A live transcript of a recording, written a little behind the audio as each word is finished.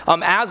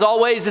As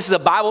always, this is a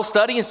Bible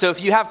study, and so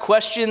if you have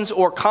questions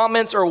or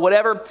comments or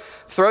whatever,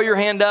 throw your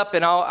hand up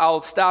and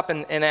I'll stop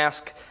and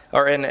ask,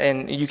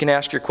 and you can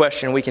ask your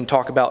question and we can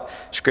talk about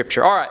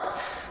Scripture. All right,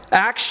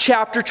 Acts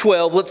chapter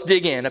 12, let's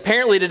dig in.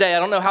 Apparently today, I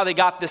don't know how they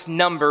got this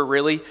number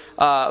really,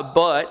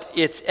 but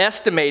it's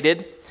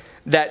estimated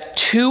that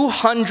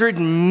 200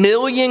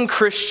 million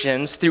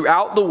Christians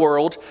throughout the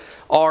world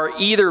are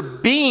either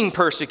being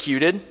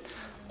persecuted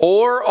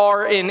or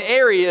are in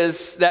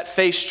areas that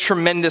face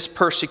tremendous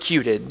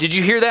persecuted. Did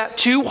you hear that?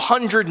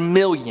 200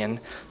 million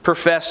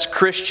professed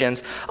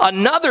Christians.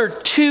 Another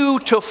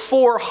 200 to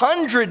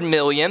 400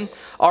 million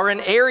are in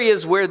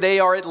areas where they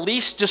are at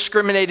least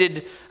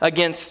discriminated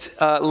against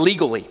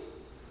legally.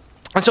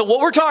 And so what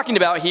we're talking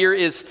about here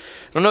is,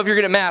 I don't know if you're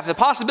good at math, the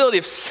possibility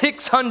of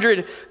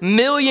 600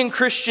 million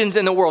Christians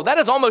in the world. That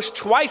is almost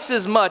twice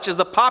as much as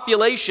the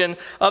population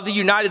of the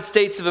United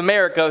States of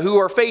America who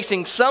are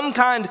facing some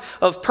kind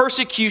of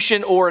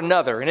persecution or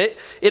another. And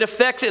it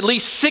affects at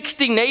least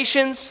 60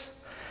 nations.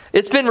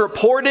 It's been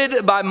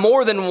reported by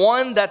more than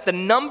one that the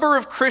number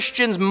of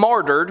Christians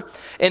martyred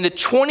in the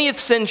 20th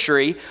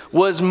century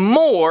was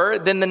more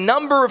than the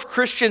number of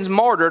Christians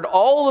martyred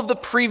all of the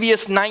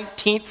previous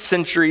 19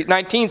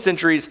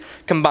 centuries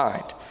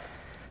combined.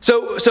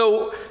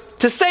 So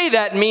to say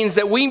that means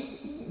that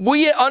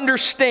we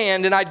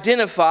understand and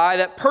identify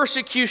that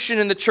persecution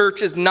in the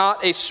church is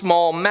not a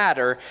small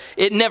matter.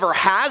 It never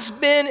has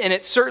been, and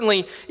it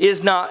certainly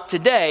is not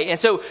today.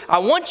 And so I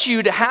want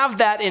you to have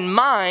that in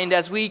mind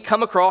as we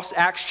come across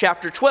Acts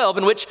chapter 12,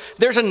 in which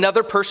there's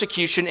another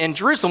persecution in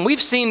Jerusalem.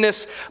 We've seen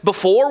this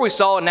before. We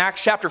saw in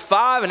Acts chapter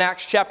 5 and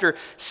Acts chapter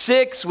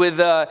 6 with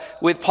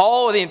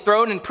Paul being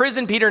thrown in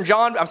prison, Peter and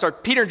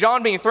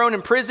John being thrown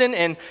in prison,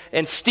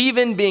 and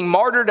Stephen being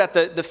martyred at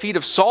the feet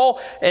of Saul.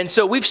 And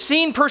so we've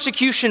seen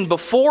persecution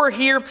before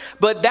here,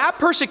 but that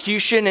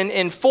persecution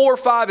in 4,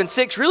 5, and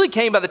 6 really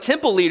came by the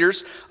temple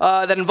leaders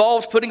that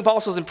involved putting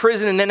apostles in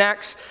prison. And then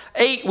Acts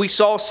 8, we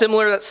saw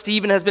similar that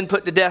Stephen has been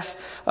put to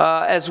death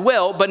as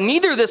well. But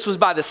neither of this was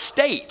by the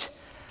state.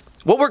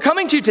 What we're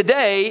coming to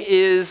today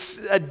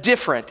is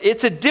different.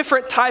 It's a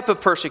different type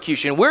of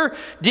persecution. We're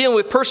dealing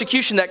with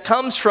persecution that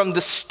comes from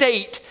the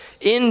state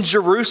in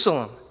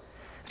Jerusalem.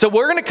 So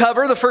we're going to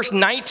cover the first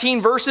 19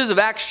 verses of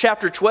Acts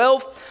chapter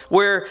 12,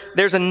 where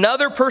there's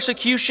another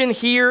persecution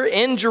here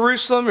in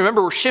Jerusalem.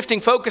 Remember, we're shifting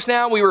focus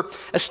now. We were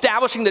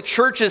establishing the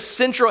church's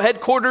central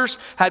headquarters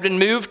had been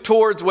moved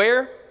towards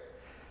where?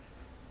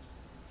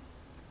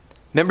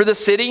 Remember the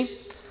city?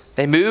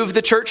 They moved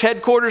the church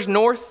headquarters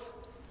north.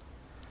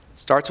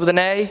 Starts with an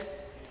A,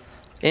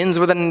 ends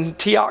with an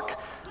Antioch.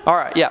 All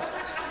right, yeah.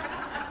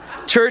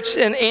 Church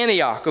in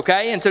Antioch,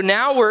 okay? And so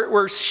now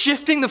we're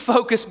shifting the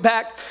focus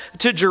back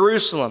to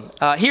Jerusalem.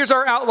 Here's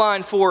our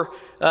outline for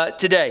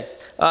today.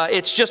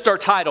 It's just our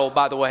title,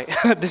 by the way.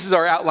 This is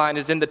our outline,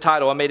 is in the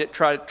title. I made it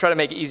try to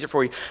make it easier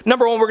for you.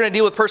 Number one, we're going to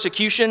deal with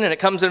persecution, and it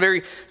comes in a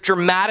very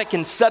dramatic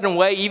and sudden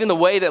way. Even the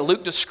way that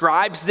Luke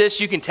describes this,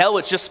 you can tell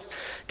it's just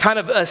kind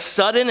of a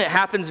sudden. It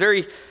happens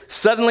very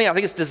suddenly. I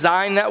think it's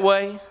designed that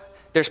way.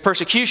 There's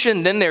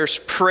persecution, then there's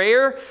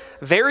prayer,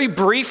 very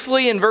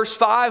briefly in verse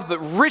 5, but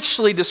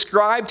richly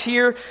described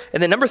here.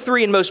 And then number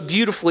 3, and most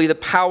beautifully, the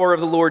power of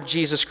the Lord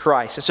Jesus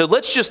Christ. And so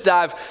let's just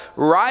dive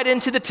right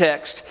into the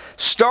text,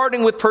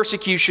 starting with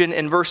persecution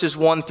in verses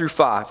 1 through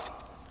 5.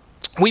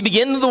 We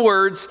begin with the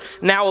words,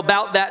 now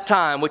about that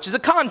time, which is a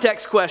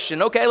context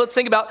question. Okay, let's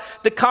think about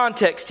the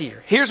context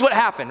here. Here's what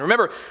happened.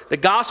 Remember, the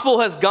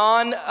gospel has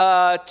gone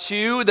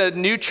to the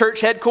new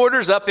church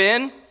headquarters up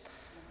in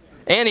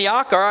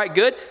Antioch. All right,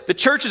 good. The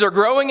churches are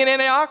growing in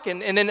Antioch,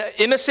 and then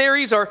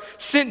emissaries are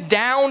sent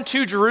down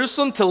to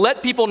Jerusalem to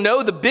let people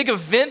know the big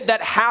event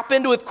that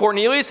happened with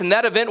Cornelius, and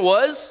that event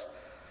was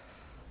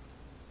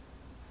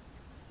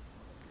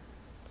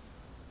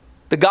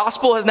the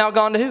gospel has now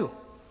gone to who?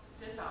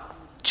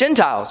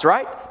 Gentiles,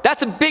 right?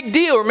 That's a big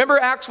deal. Remember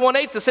Acts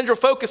 1:8, it's the central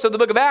focus of the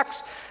book of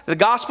Acts. The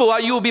gospel,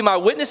 you will be my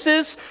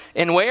witnesses.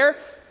 And where?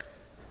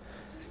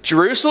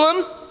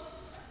 Jerusalem,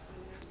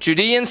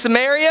 Judea and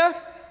Samaria,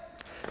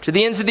 to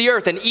the ends of the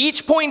earth. And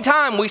each point in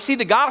time, we see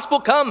the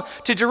gospel come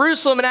to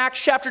Jerusalem in Acts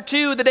chapter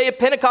 2, the day of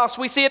Pentecost.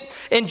 We see it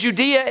in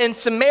Judea and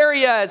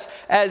Samaria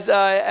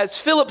as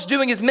Philip's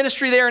doing his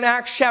ministry there in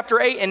Acts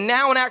chapter 8. And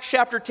now in Acts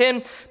chapter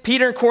 10,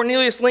 Peter and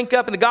Cornelius link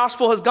up and the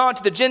gospel has gone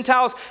to the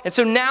Gentiles. And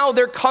so now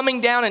they're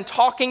coming down and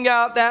talking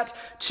about that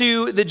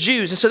to the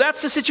Jews. And so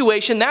that's the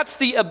situation. That's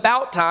the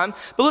about time.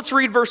 But let's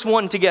read verse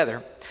 1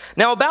 together.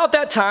 Now about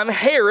that time,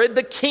 Herod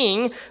the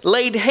king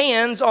laid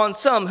hands on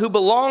some who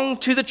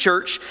belonged to the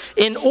church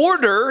in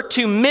order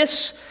to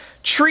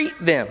mistreat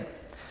them.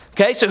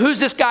 Okay, so who's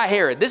this guy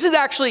Herod? This is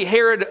actually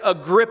Herod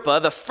Agrippa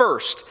the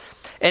first.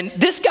 And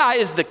this guy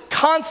is the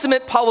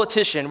consummate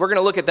politician. We're going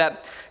to look at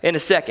that in a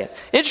second.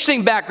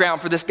 Interesting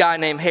background for this guy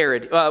named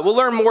Herod. We'll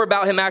learn more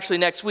about him actually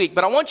next week,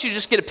 but I want you to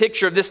just get a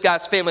picture of this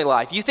guy's family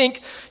life. You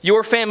think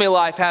your family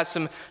life has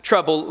some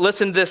trouble,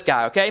 listen to this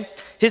guy, okay?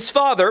 His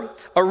father,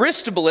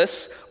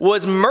 Aristobulus,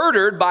 was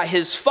murdered by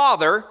his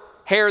father,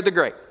 Herod the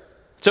Great.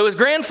 So his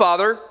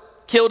grandfather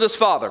killed his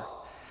father.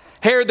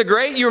 Herod the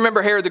Great, you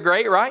remember Herod the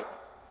Great, right?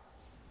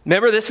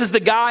 Remember, this is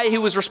the guy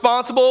who was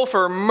responsible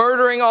for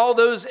murdering all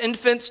those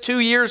infants 2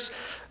 years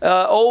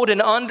old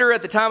and under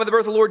at the time of the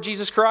birth of the Lord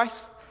Jesus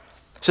Christ.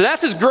 So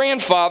that's his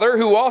grandfather,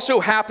 who also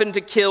happened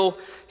to kill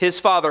his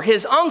father.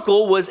 His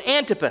uncle was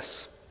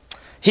Antipas.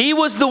 He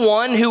was the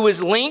one who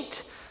was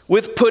linked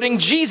with putting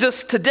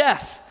Jesus to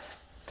death.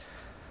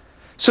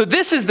 So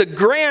this is the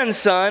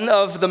grandson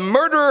of the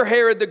murderer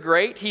Herod the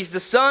Great. He's the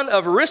son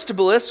of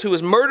Aristobulus, who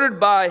was murdered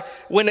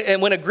when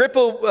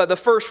Agrippa the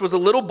first was a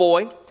little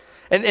boy.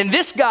 And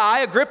this guy,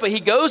 Agrippa, he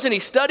goes and he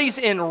studies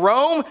in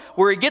Rome,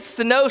 where he gets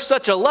to know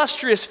such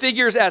illustrious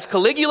figures as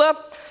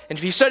Caligula. And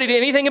if you studied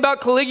anything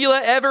about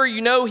Caligula ever, you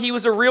know he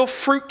was a real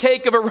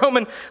fruitcake of a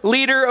Roman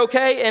leader,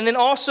 okay? And then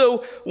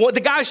also, the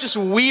guy's just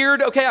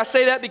weird, okay? I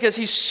say that because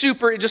he's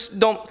super,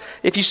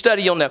 if you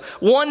study, you'll know.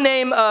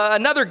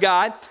 Another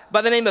guy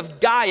by the name of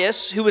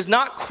Gaius, who was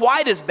not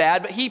quite as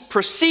bad, but he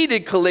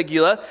preceded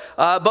Caligula,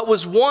 but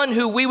was one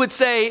who we would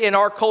say in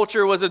our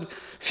culture was a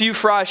few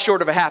fries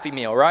short of a Happy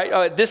Meal,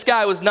 right? This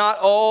guy was not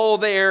all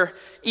there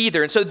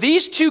either. And so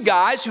these two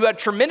guys who had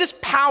tremendous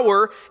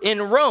power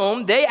in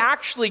Rome, they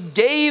actually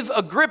gave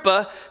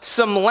Agrippa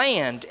some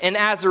land. And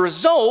as a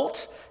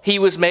result, he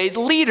was made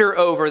leader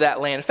over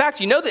that land. In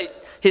fact, you know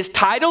that his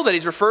title that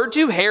he's referred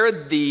to,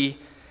 Herod the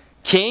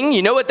King,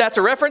 you know what that's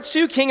a reference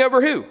to? King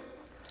over who?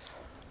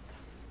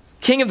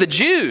 King of the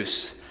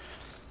Jews.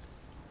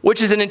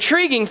 Which is an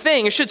intriguing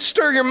thing. It should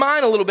stir your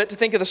mind a little bit to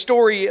think of the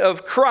story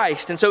of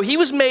Christ. And so he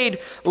was made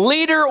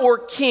leader or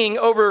king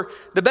over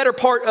the better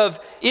part of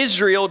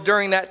Israel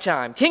during that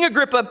time. King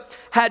Agrippa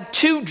had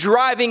two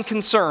driving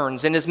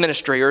concerns in his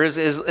ministry or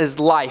his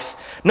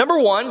life. Number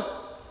one,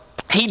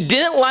 he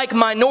didn't like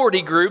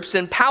minority groups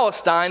in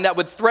Palestine that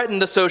would threaten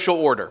the social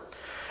order.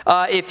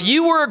 If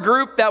you were a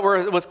group that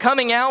was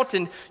coming out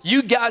and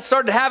you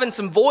started having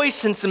some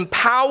voice and some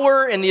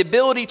power and the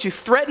ability to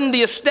threaten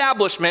the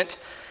establishment,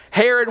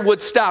 Herod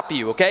would stop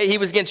you, okay? He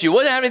was against you. It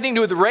wouldn't have anything to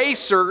do with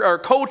race or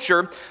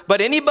culture, but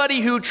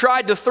anybody who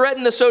tried to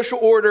threaten the social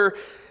order,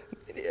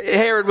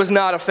 Herod was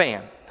not a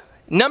fan.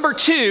 Number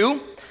two,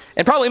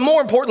 and probably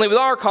more importantly with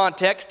our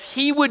context,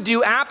 he would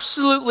do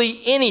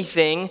absolutely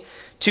anything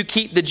to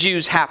keep the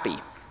Jews happy.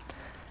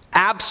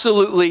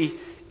 Absolutely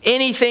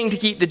anything to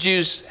keep the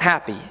Jews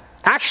happy.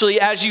 Actually,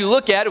 as you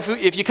look at it,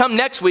 if you come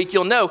next week,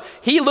 you'll know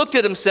he looked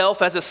at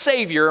himself as a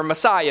savior, a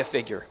Messiah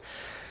figure.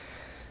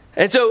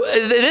 And so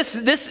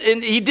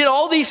and he did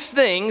all these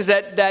things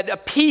that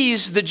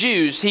appeased the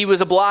Jews. He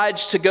was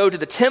obliged to go to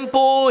the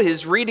temple,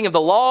 his reading of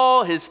the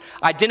law, his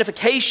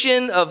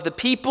identification of the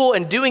people,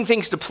 and doing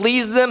things to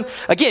please them.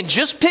 Again,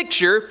 just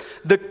picture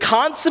the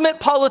consummate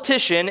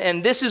politician,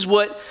 and this is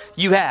what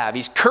you have.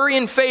 He's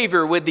currying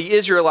favor with the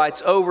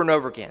Israelites over and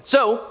over again.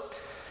 So,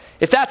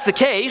 if that's the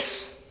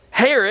case,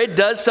 Herod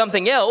does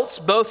something else,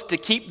 both to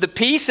keep the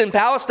peace in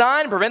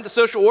Palestine, prevent the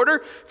social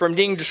order from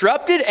being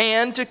disrupted,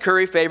 and to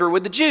curry favor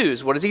with the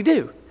Jews. What does he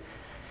do?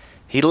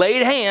 He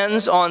laid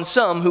hands on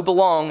some who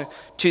belong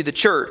to the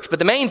church. But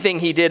the main thing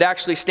he did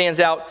actually stands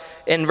out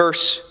in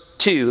verse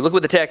 2. Look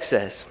what the text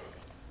says.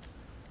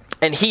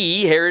 And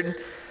he, Herod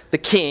the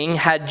king,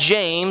 had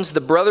James,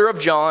 the brother of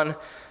John,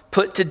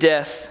 put to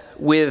death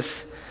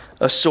with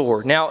a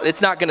sword. Now,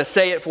 it's not going to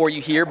say it for you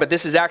here, but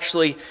this is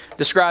actually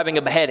describing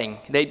a beheading.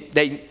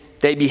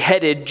 They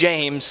beheaded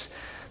James,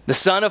 the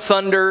son of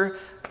thunder,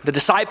 the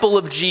disciple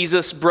of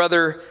Jesus,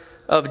 brother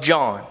of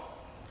John.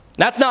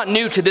 That's not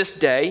new to this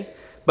day,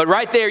 but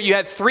right there you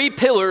had three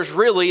pillars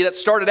really that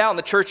started out in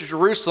the church of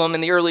Jerusalem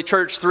in the early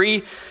church,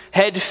 three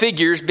head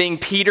figures being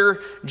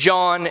Peter,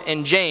 John,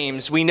 and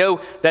James. We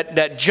know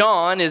that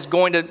John is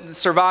going to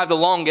survive the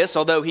longest,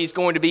 although he's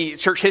going to be,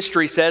 church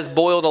history says,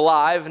 boiled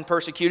alive and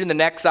persecuted and then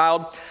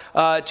exiled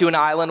to an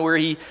island where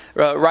he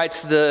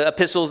writes the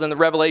epistles and the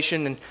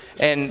Revelation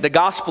and the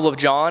Gospel of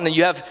John. And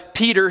you have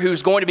Peter,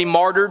 who's going to be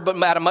martyred,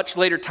 but at a much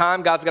later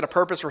time, God's got a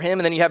purpose for him.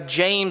 And then you have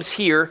James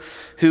here,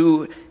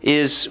 who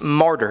is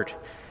martyred.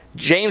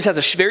 James has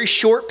a very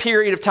short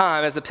period of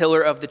time as the pillar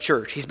of the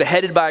church. He's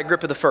beheaded by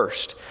Agrippa the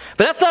first.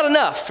 But that's not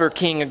enough for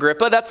King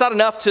Agrippa. That's not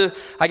enough to,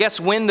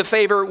 win the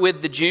favor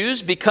with the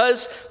Jews,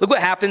 because look what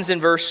happens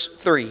in verse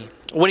 3.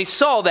 When he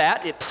saw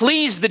that, it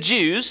pleased the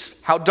Jews.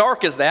 How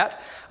dark is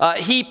that?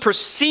 He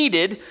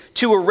proceeded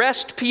to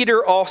arrest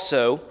Peter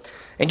also.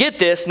 And get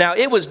this, now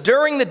it was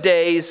during the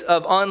days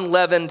of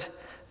unleavened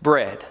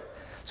bread.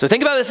 So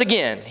think about this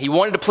again. He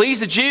wanted to please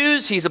the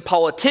Jews. He's a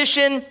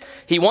politician.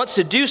 He wants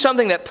to do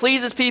something that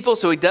pleases people,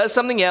 so he does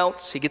something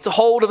else. He gets a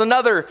hold of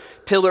another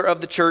pillar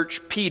of the church,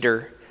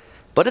 Peter.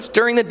 But it's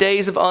during the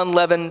days of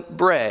unleavened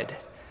bread.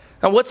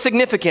 Now, what's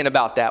significant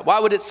about that? Why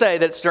would it say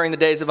that it's during the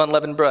days of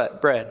unleavened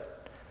bread?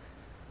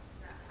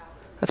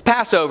 That's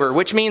Passover,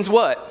 which means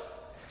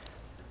what?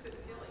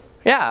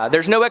 Yeah,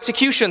 there's no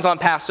executions on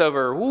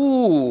Passover.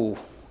 Ooh.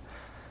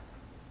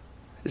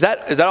 Is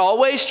that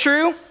always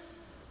true?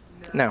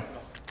 No.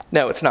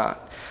 No, it's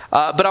not.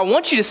 But I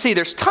want you to see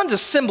there's tons of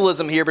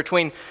symbolism here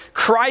between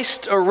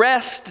Christ's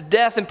arrest,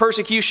 death, and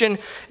persecution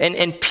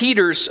and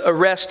Peter's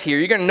arrest here.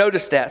 You're going to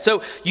notice that.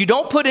 So you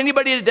don't put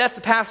anybody to death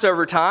the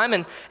Passover time,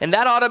 and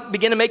that ought to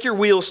begin to make your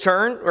wheels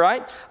turn,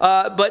 right?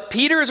 But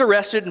Peter is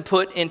arrested and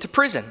put into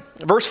prison.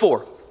 Verse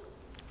 4.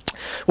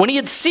 When he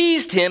had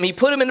seized him, he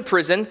put him into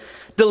prison,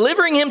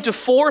 delivering him to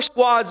 4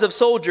 squads of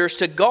soldiers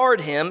to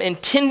guard him,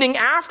 intending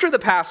after the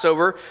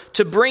Passover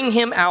to bring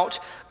him out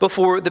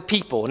before the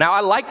people. Now, I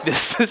like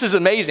this. This is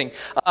amazing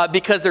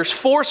because there's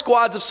 4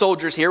 squads of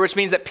soldiers here, which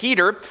means that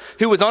Peter,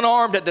 who was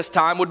unarmed at this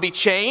time, would be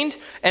chained,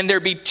 and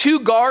there'd be 2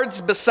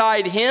 guards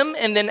beside him,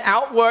 and then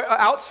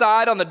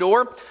outside on the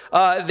door,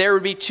 there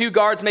would be 2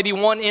 guards, maybe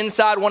one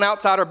inside, one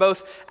outside, or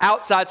both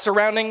outside,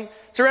 surrounding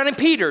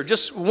Peter,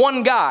 just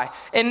one guy.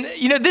 And,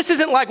 this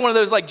isn't like one of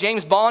those like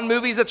James Bond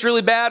movies that's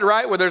really bad,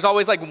 right? Where there's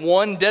always like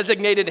one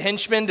designated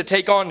henchman to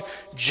take on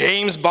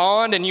James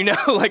Bond, and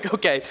like,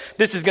 okay,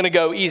 this is going to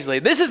go easily.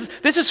 This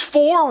is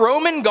 4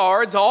 Roman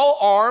guards, all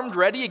armed,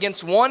 ready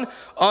against one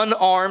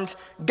unarmed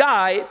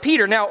guy,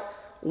 Peter. Now,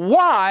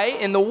 why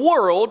in the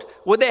world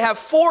would they have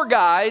 4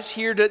 guys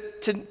here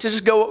to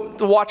just go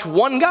to watch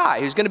one guy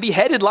who's going to be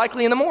headed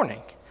likely in the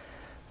morning?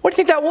 What do you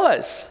think that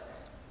was?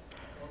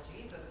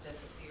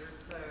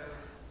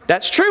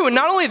 That's true. And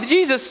not only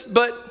Jesus,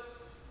 but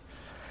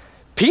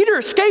Peter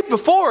escaped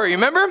before, you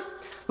remember?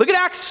 Look at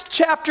Acts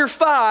chapter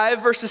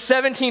 5, verses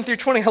 17 through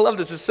 20. I love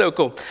this. It's so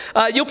cool.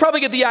 You'll probably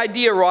get the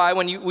idea, Rye,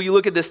 when you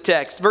look at this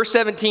text. Verse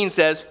 17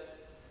 says,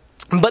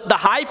 "But the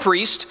high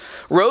priest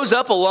rose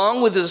up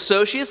along with his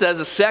associates as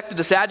a sect of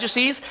the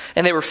Sadducees,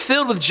 and they were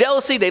filled with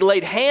jealousy. They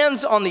laid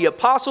hands on the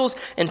apostles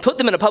and put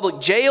them in a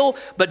public jail.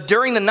 But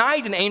during the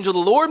night, an angel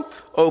of the Lord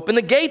opened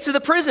the gates of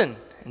the prison.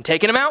 And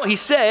taking him out, he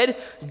said,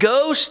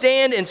 'Go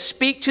stand and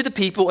speak to the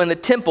people in the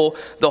temple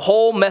the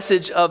whole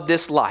message of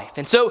this life.'"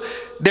 And so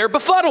they're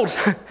befuddled.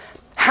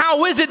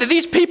 How is it that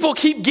these people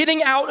keep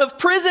getting out of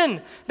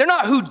prison? They're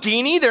not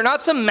Houdini. They're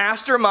not some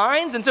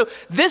masterminds. And so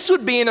this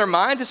would be in their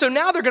minds. And so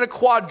now they're going to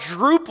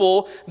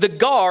quadruple the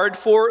guard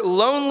for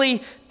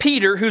lonely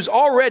Peter, who's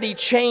already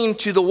chained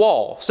to the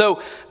wall.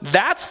 So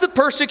that's the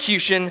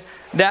persecution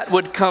that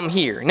would come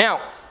here. Now,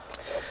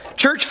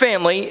 church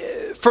family,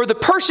 for the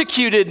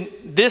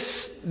persecuted,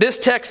 this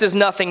text is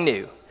nothing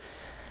new.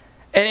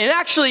 And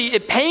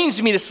it pains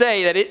me to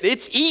say that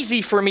it's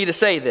easy for me to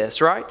say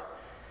this, right?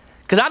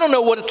 Because I don't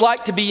know what it's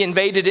like to be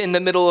invaded in the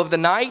middle of the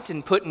night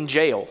and put in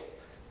jail,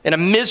 in a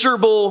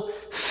miserable,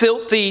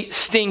 filthy,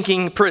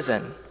 stinking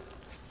prison.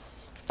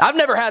 I've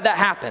never had that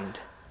happen.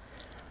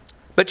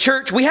 But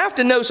church, we have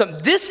to know something.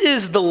 This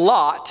is the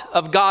lot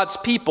of God's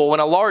people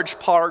in a large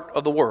part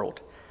of the world.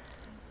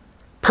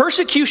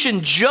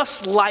 Persecution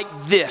just like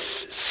this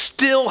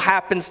still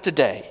happens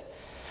today.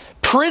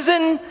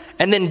 Prison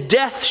and then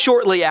death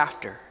shortly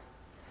after.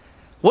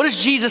 What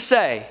does Jesus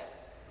say?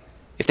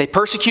 If they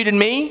persecuted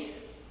me,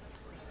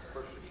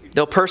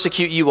 they'll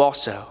persecute you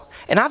also.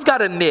 And I've got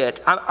to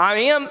admit,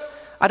 I'm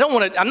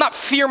not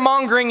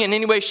fear-mongering in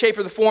any way, shape,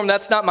 or the form.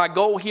 That's not my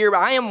goal here. But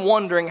I am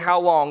wondering how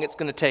long it's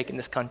going to take in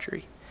this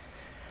country.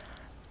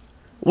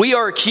 We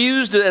are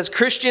accused as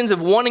Christians of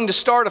wanting to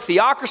start a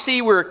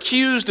theocracy. We're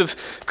accused of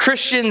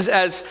Christians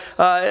as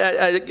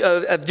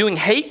of doing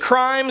hate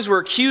crimes. We're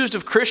accused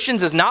of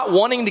Christians as not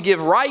wanting to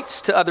give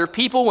rights to other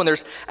people when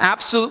there's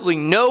absolutely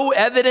no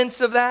evidence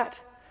of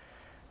that.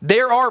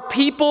 There are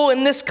people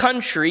in this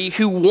country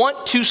who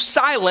want to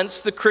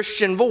silence the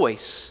Christian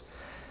voice.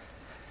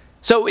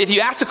 So if you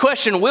ask the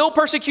question, will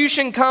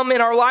persecution come in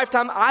our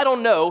lifetime? I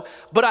don't know.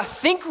 But I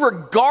think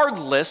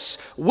regardless,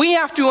 we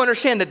have to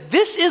understand that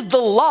this is the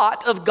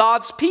lot of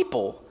God's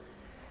people.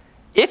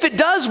 If it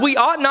does, we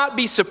ought not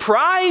be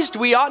surprised.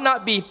 We ought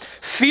not be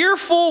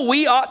fearful.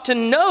 We ought to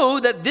know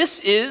that this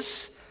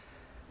is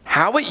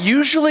how it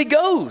usually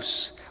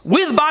goes.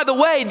 With, by the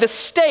way, the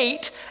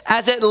state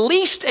as at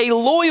least a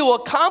loyal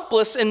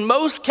accomplice in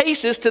most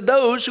cases to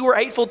those who are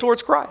hateful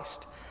towards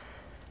Christ.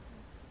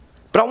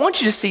 But I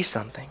want you to see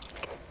something.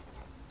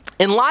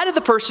 In light of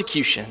the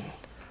persecution,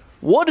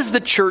 what does the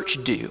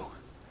church do?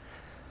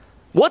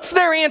 What's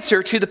their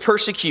answer to the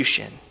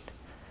persecution?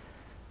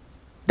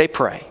 They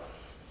pray.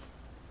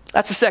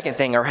 That's the second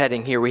thing, our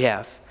heading here we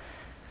have.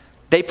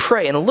 They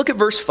pray. And look at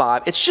verse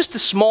 5. It's just a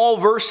small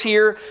verse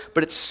here,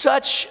 but it's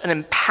such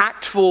an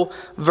impactful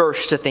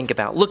verse to think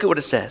about. Look at what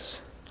it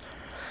says.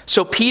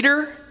 "So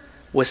Peter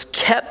was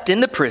kept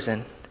in the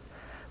prison,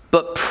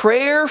 but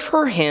prayer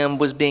for him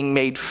was being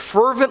made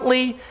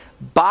fervently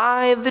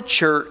by the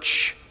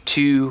church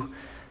to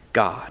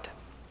God."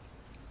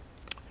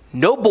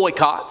 No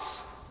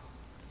boycotts.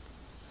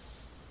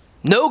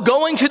 No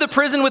going to the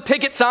prison with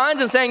picket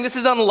signs and saying this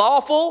is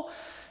unlawful.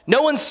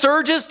 No one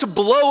surges to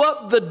blow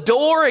up the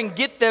door and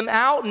get them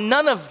out.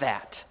 None of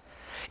that.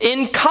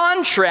 In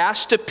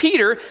contrast to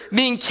Peter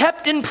being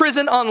kept in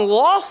prison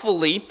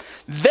unlawfully,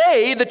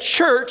 they, the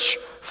church,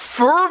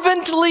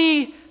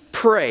 fervently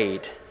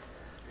prayed.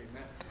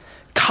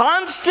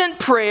 constant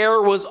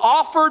prayer was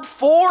offered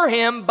for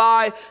him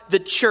by the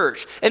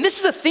church. And this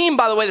is a theme,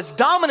 by the way, that's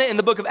dominant in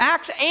the book of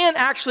Acts and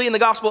actually in the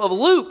Gospel of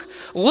Luke.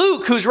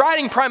 Luke, who's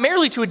writing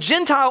primarily to a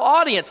Gentile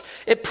audience,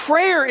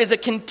 prayer is a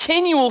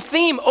continual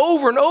theme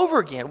over and over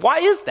again. Why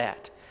is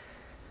that?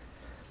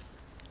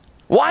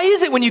 Why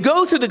is it when you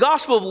go through the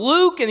Gospel of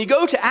Luke and you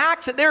go to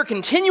Acts that there are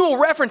continual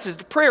references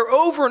to prayer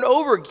over and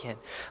over again?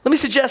 Let me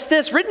suggest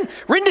this. Written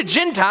to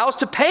Gentiles,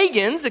 to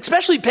pagans,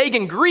 especially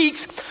pagan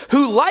Greeks,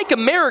 who, like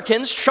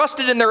Americans,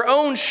 trusted in their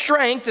own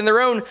strength in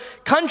their own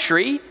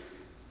country,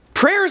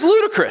 prayer is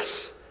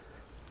ludicrous.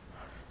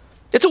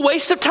 It's a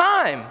waste of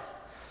time.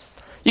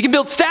 You can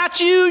build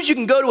statues, you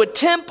can go to a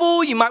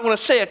temple, you might want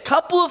to say a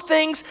couple of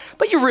things,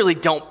 but you really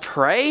don't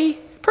pray.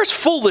 Prayer's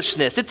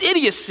foolishness. It's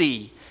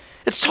idiocy.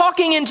 It's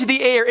talking into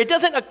the air. It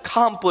doesn't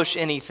accomplish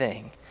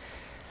anything.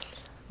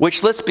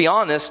 Which, let's be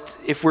honest,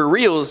 if we're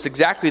real, is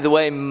exactly the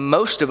way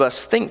most of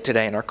us think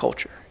today in our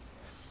culture.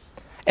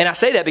 And I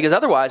say that because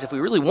otherwise, if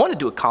we really wanted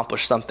to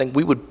accomplish something,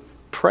 we would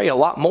pray a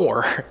lot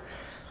more.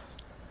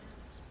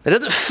 It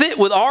doesn't fit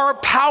with our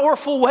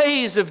powerful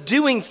ways of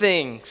doing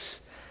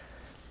things.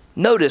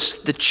 Notice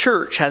the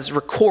church has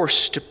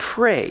recourse to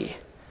pray.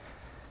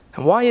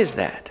 And why is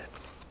that?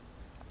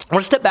 I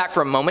want to step back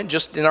for a moment,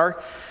 just in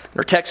our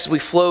text as we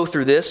flow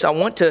through this. I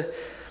want to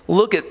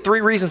look at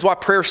 3 reasons why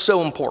prayer is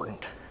so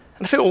important.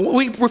 And I feel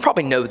we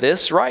probably know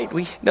this, right?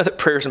 We know that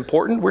prayer is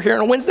important. We're here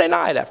on a Wednesday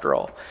night, after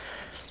all.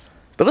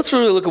 But let's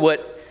really look at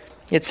what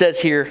it says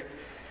here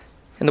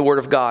in the Word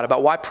of God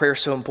about why prayer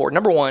is so important.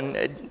 Number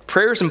 1,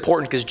 prayer is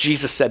important because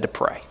Jesus said to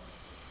pray.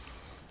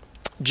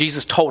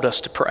 Jesus told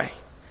us to pray.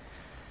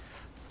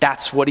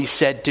 That's what he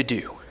said to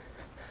do.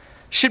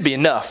 Should be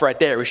enough right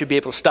there. We should be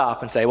able to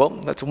stop and say, well,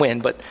 that's a win.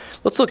 But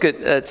let's look at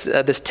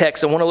this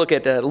text. I want to look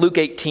at Luke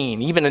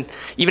 18.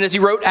 Even as he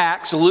wrote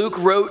Acts, Luke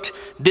wrote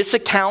this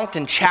account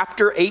in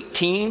chapter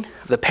 18,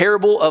 the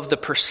parable of the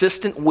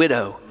persistent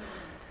widow.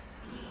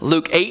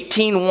 Luke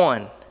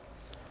 18:1.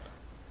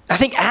 I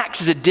think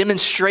Acts is a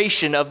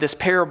demonstration of this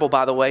parable,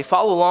 by the way.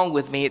 Follow along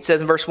with me. It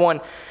says in verse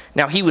 1,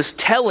 now he was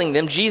telling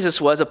them,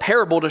 Jesus was, a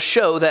parable to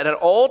show that at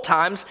all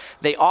times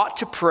they ought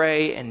to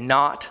pray and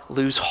not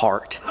lose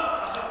heart.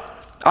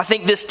 I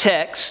think this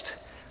text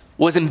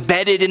was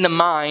embedded in the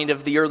mind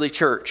of the early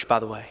church, by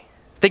the way.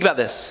 Think about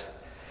this.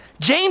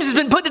 James has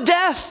been put to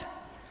death.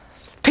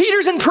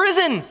 Peter's in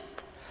prison.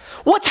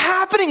 What's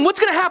happening? What's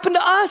going to happen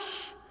to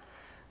us?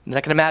 And I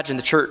can imagine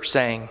the church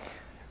saying,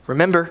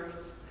 remember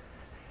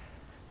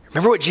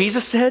what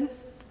Jesus said?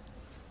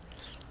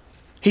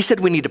 He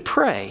said we need to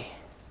pray.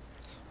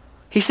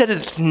 He said that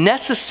it's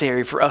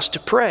necessary for us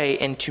to pray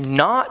and to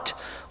not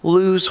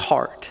lose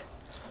heart.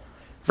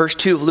 Verse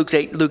 2 of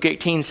Luke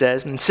 18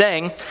 says, and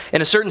saying,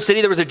 in a certain city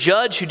there was a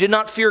judge who did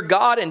not fear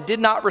God and did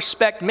not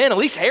respect men. At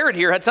least Herod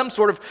here had some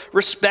sort of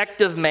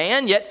respect of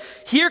man. Yet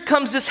here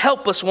comes this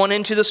helpless one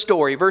into the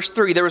story. Verse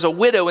 3, there was a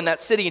widow in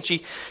that city and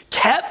she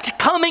kept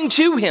coming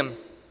to him.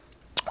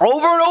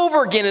 Over and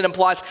over again it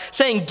implies,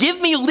 saying,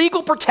 give me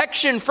legal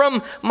protection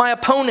from my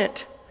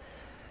opponent.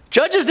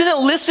 Judges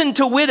didn't listen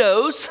to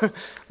widows,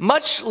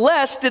 much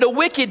less did a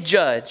wicked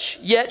judge.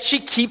 Yet she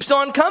keeps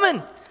on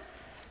coming.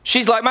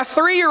 She's like my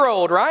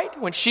 3-year-old, right?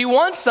 When she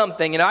wants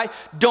something and I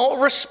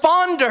don't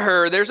respond to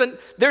her, there's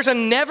a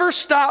never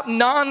stop,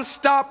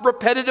 non-stop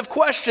repetitive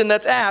question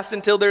that's asked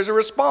until there's a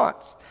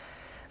response.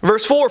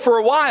 Verse 4, for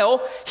a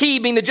while, he,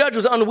 being the judge,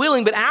 was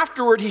unwilling, but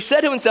afterward he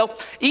said to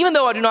himself, even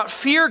though I do not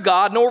fear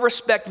God nor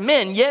respect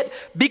men, yet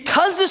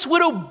because this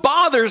widow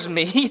bothers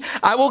me,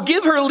 I will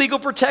give her legal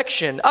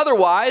protection.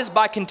 Otherwise,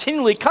 by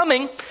continually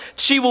coming,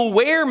 she will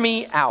wear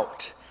me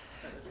out.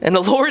 And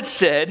the Lord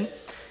said,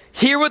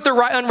 hear what the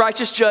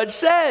unrighteous judge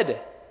said.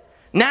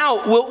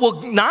 Now,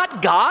 will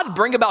not God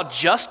bring about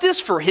justice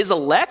for his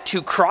elect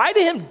who cry to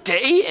him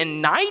day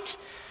and night?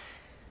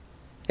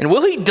 And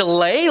will he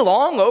delay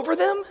long over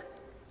them?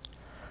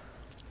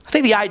 I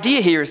think the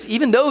idea here is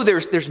even though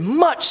there's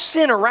much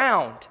sin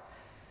around,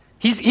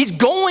 he's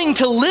going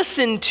to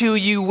listen to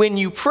you when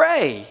you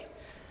pray.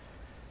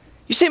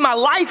 You say, my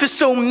life is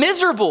so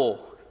miserable.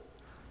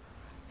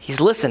 He's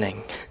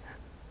listening.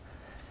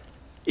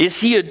 Is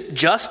he a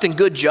just and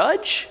good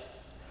judge?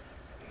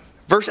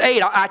 Verse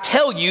 8, I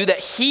tell you that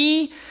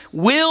he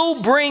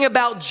will bring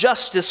about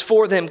justice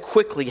for them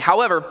quickly.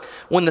 However,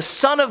 when the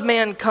Son of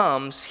Man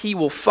comes, he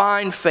will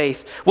find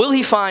faith. Will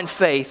he find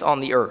faith on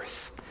the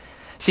earth?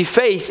 See,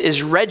 faith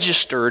is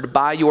registered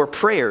by your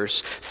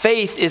prayers.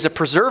 Faith is a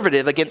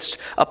preservative against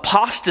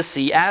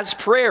apostasy as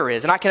prayer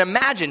is. And I can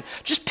imagine,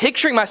 just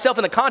picturing myself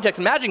in the context,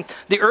 imagine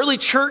the early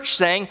church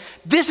saying,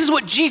 this is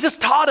what Jesus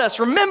taught us.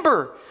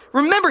 Remember,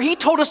 he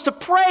told us to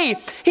pray.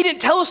 He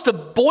didn't tell us to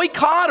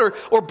boycott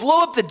or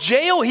blow up the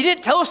jail. He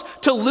didn't tell us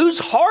to lose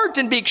heart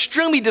and be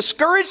extremely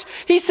discouraged.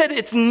 He said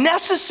it's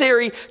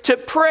necessary to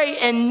pray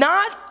and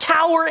not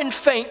cower and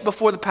faint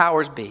before the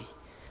powers be.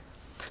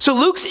 So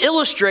Luke's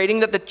illustrating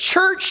that the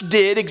church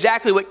did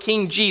exactly what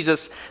King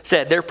Jesus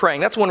said. They're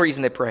praying. That's one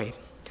reason they prayed.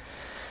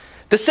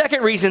 The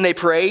second reason they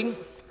prayed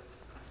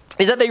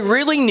is that they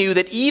really knew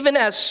that even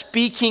as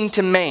speaking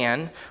to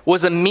man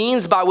was a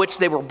means by which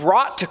they were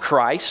brought to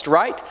Christ,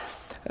 right?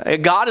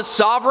 God is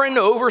sovereign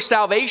over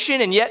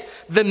salvation, and yet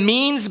the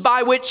means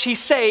by which he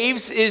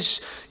saves is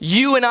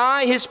you and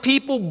I, his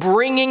people,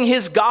 bringing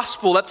his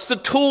gospel. That's the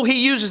tool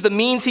he uses, the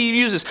means he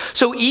uses.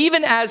 So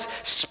even as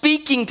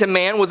speaking to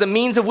man was a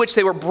means of which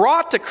they were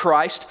brought to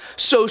Christ,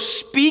 so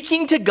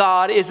speaking to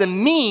God is a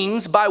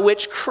means by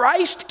which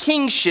Christ's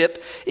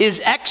kingship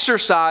is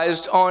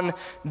exercised on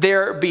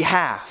their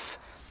behalf.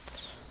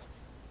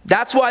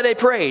 That's why they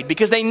prayed,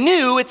 because they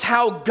knew it's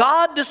how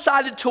God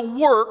decided to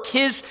work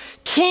his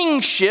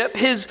kingship,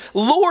 his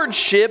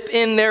lordship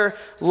in their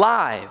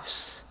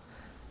lives.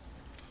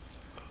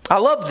 I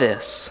love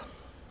this.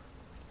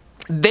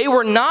 They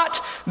were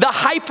not the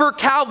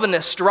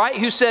hyper-Calvinist, right,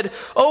 who said,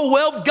 oh,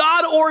 well,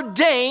 God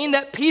ordained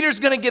that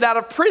Peter's going to get out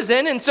of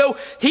prison, and so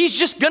he's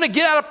just going to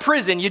get out of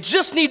prison. You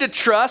just need to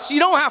trust. You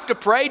don't have to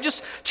pray,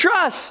 just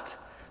trust.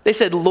 They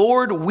said,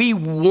 Lord, we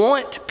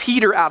want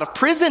Peter out of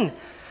prison.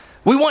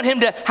 We want him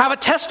to have a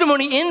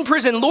testimony in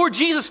prison. Lord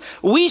Jesus,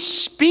 we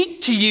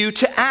speak to you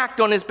to act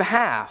on his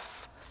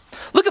behalf.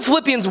 Look at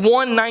Philippians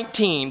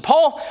 1:19.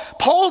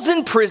 Paul's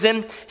in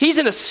prison. He's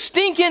in a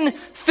stinking,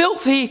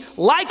 filthy,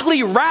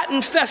 likely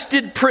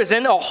rat-infested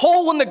prison, a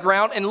hole in the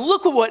ground. And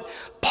look at what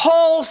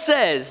Paul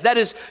says. That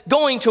is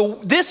going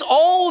to,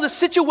 all the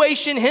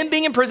situation, him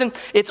being in prison,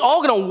 it's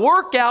all going to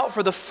work out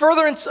for the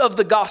furtherance of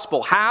the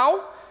gospel.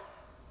 How?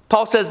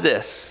 Paul says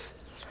this.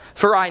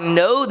 For I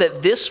know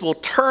that this will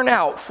turn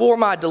out for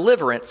my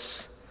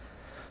deliverance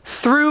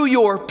through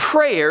your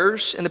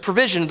prayers and the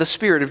provision of the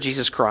Spirit of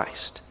Jesus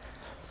Christ.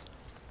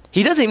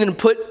 He doesn't even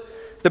put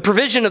the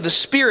provision of the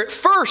Spirit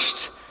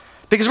first,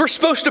 because we're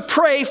supposed to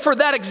pray for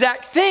that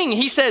exact thing.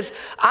 He says,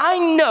 I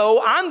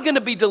know I'm going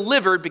to be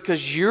delivered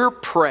because you're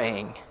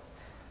praying.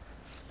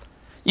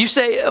 You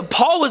say,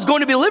 Paul was going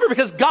to be delivered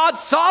because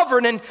God's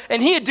sovereign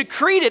and he had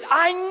decreed it.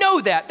 I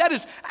know that. That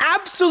is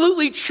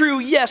absolutely true,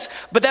 yes.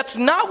 But that's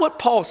not what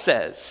Paul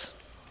says.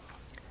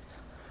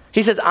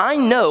 He says, I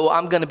know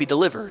I'm going to be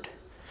delivered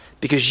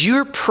because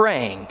you're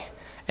praying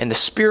and the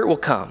Spirit will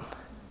come.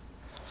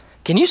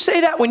 Can you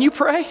say that when you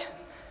pray?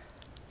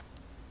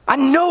 I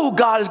know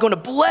God is going to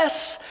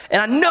bless,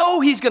 and I know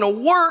he's going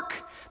to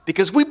work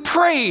because we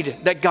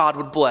prayed that God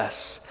would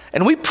bless,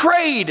 and we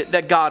prayed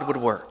that God would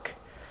work.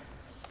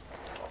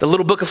 The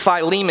little book of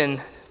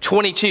Philemon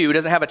 22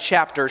 doesn't have a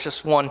chapter, it's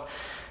just one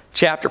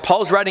chapter.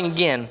 Paul's writing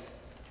again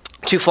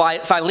to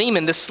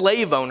Philemon, the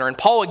slave owner. And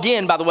Paul,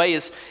 again, by the way,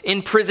 is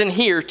in prison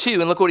here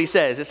too. And look what he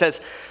says. It says,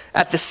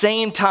 at the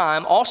same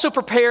time, also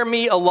prepare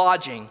me a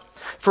lodging,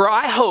 for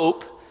I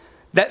hope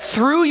that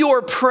through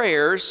your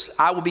prayers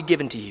I will be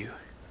given to you.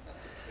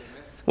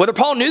 Whether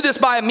Paul knew this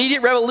by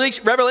immediate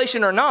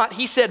revelation or not,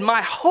 he said,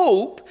 my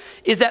hope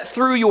is that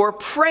through your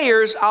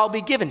prayers I'll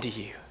be given to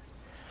you.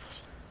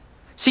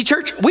 See,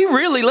 church,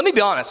 let me be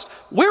honest,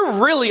 we're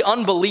really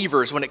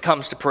unbelievers when it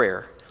comes to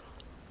prayer.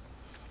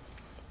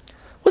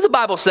 What does the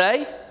Bible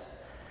say?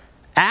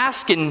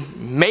 Ask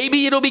and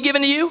maybe it'll be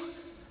given to you.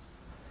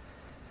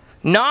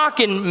 Knock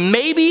and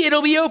maybe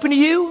it'll be open to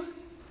you.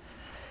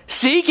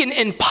 Seek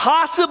and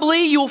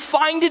possibly you'll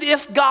find it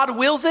if God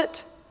wills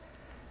it.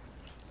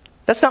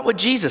 That's not what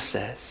Jesus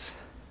says.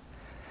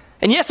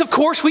 And yes, of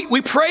course,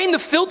 we pray in the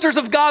filters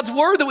of God's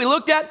word that we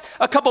looked at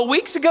a couple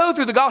weeks ago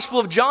through the Gospel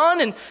of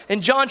John and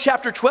in John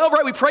chapter 12,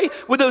 right? We pray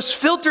with those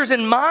filters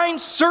in mind,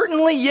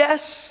 certainly,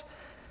 yes.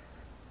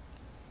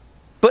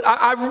 But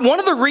one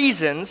of the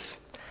reasons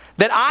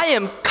that I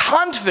am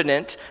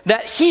confident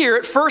that here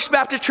at First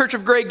Baptist Church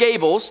of Gray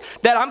Gables,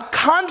 that I'm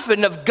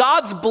confident of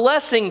God's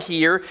blessing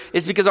here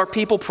is because our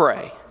people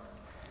pray.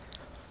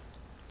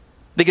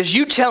 Because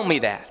you tell me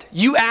that.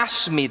 You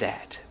ask me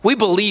that. We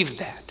believe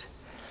that.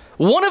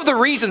 One of the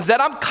reasons that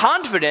I'm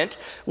confident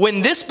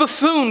when this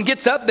buffoon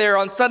gets up there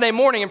on Sunday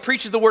morning and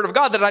preaches the word of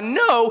God that I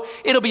know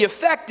it'll be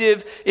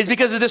effective is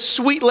because of this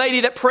sweet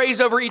lady that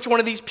prays over each one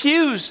of these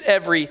pews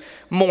every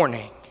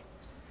morning.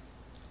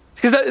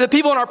 Because the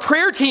people on our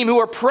prayer team who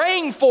are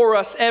praying for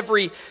us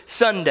every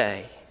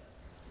Sunday.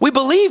 We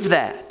believe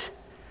that.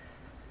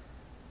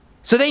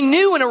 So they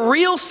knew in a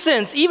real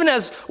sense, even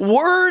as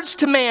words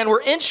to man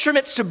were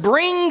instruments to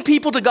bring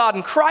people to God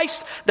in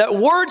Christ, that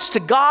words to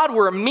God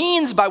were a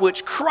means by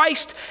which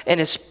Christ and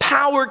his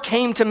power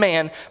came to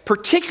man,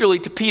 particularly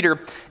to Peter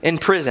in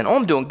prison. Oh,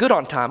 I'm doing good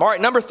on time. All right,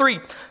 number three.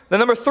 The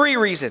number three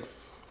reason.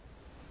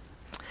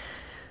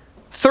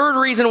 Third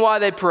reason why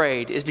they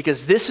prayed is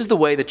because this is the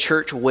way the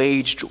church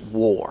waged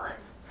war.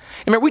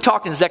 Remember, we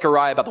talked in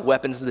Zechariah about the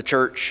weapons of the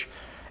church.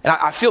 And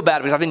I feel bad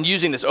because I've been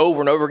using this over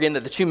and over again,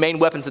 that the two main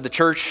weapons of the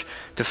church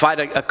to fight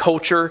a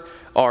culture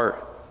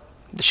are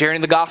the sharing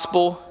of the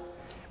gospel.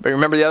 But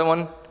remember the other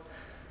one?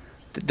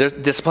 The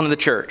discipline of the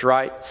church,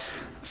 right?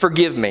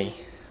 Forgive me.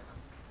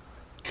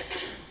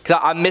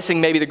 Because I'm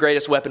missing maybe the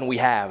greatest weapon we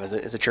have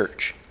as a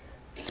church.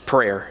 It's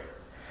prayer.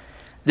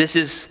 This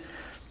is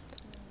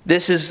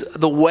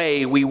the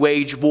way we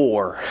wage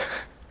war.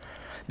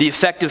 The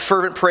effective,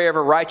 fervent prayer of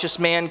a righteous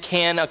man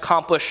can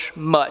accomplish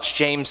much.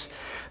 James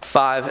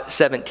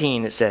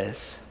 5:17, it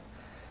says.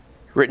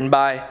 written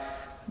by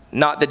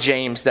not the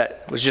James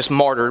that was just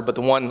martyred, but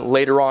the one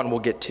later on we'll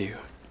get to.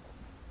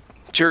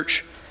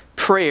 Church,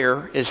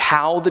 prayer is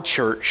how the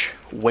church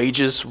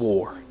wages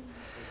war.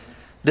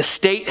 The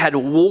state had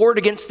warred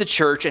against the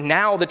church, and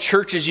now the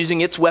church is using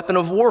its weapon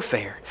of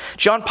warfare.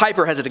 John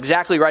Piper has it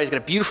exactly right. He's got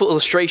a beautiful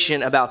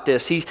illustration about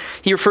this. He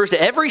refers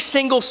to every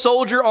single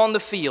soldier on the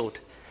field.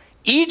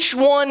 Each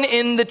one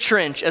in the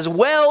trench, as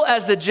well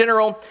as the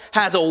general,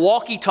 has a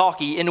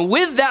walkie-talkie. And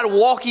with that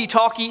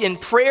walkie-talkie in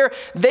prayer,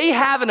 they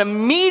have an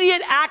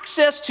immediate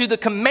access to the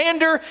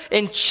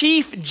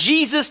commander-in-chief,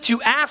 Jesus,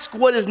 to ask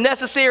what is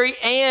necessary,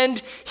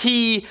 and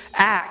he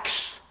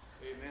acts.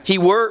 Amen. He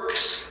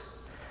works.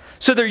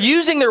 So they're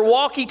using their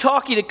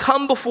walkie-talkie to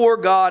come before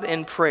God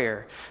in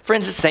prayer.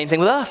 Friends, it's the same thing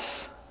with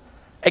us.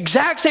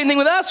 Exact same thing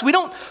with us. We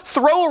don't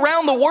throw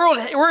around the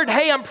word,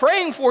 hey, I'm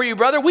praying for you,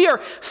 brother. We are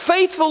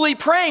faithfully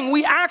praying.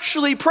 We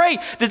actually pray.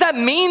 Does that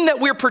mean that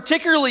we're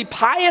particularly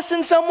pious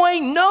in some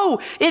way?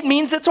 No, it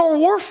means that's our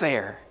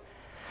warfare.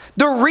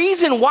 The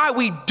reason why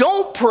we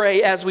don't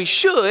pray as we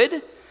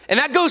should, and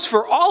that goes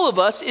for all of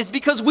us, is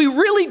because we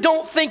really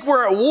don't think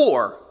we're at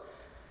war.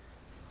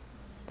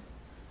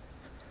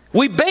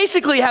 We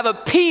basically have a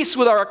peace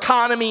with our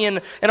economy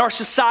and our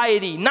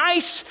society.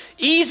 Nice,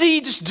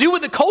 easy, just do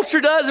what the culture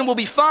does and we'll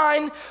be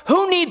fine.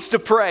 Who needs to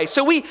pray?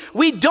 So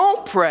we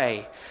don't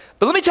pray.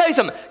 But let me tell you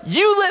something.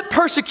 You let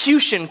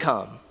persecution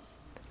come.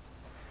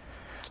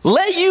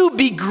 Let you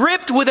be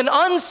gripped with an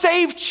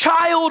unsaved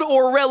child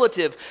or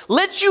relative.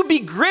 Let you be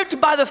gripped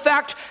by the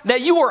fact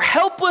that you are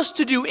helpless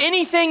to do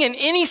anything in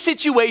any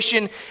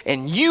situation,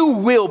 and you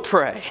will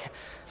pray.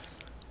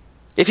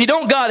 If you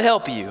don't, God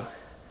help you.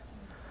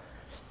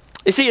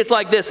 You see, it's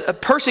like this, a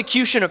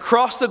persecution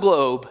across the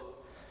globe.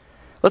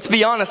 Let's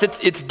be honest,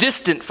 it's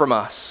distant from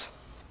us.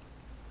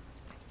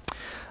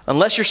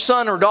 Unless your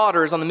son or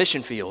daughter is on the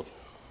mission field.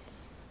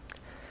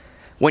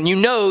 When you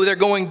know they're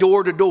going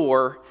door to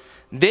door,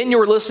 then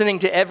you're listening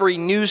to every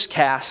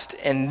newscast,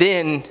 and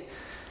then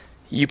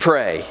you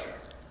pray.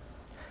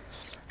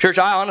 Church,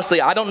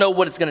 I don't know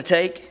what it's going to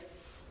take,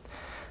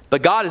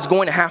 but God is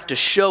going to have to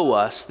show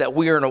us that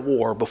we are in a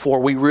war before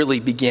we really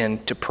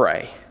begin to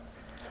pray.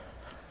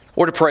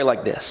 Or to pray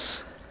like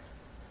this.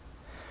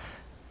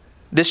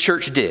 This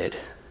church did.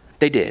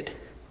 They did.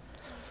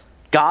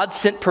 God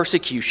sent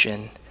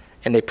persecution,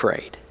 and they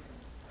prayed.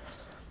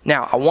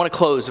 Now, I want to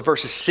close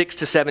verses 6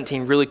 to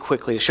 17 really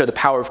quickly to show the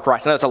power of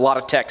Christ. I know it's a lot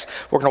of text.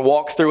 We're going to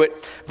walk through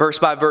it verse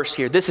by verse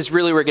here. This is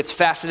really where it gets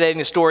fascinating.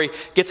 The story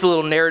gets a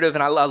little narrative,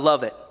 and I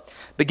love it.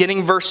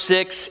 Beginning verse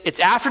 6, it's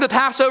after the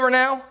Passover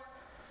now,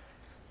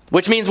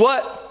 which means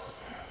what?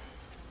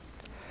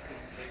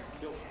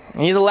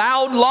 He's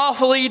allowed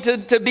lawfully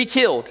to be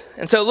killed.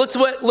 And so look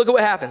at what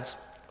happens.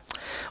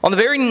 On the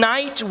very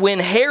night when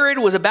Herod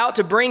was about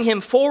to bring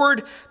him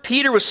forward,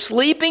 Peter was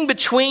sleeping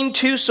between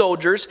two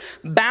soldiers,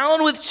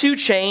 bound with two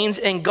chains,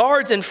 and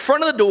guards in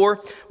front of the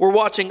door were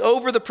watching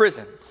over the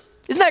prison.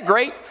 Isn't that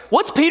great?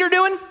 What's Peter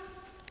doing?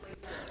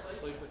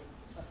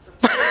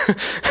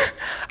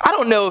 I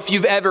don't know if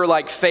you've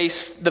ever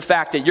faced the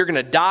fact that you're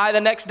going to die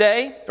the next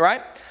day,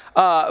 right?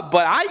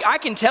 But I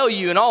can tell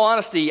you, in all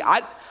honesty,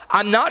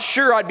 I'm not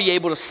sure I'd be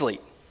able to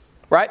sleep,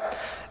 right?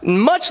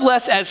 Much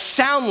less as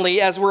soundly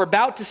as we're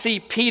about to see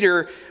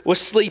Peter was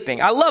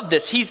sleeping. I love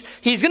this. He's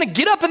going to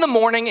get up in the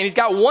morning and he's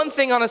got one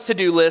thing on his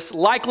to-do list,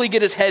 likely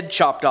get his head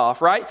chopped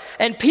off, right?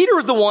 And Peter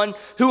was the one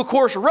who, of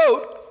course,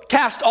 wrote,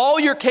 cast all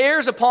your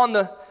cares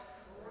upon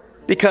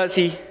because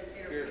he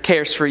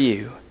cares for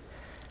you.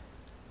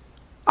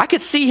 I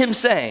could see him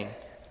saying,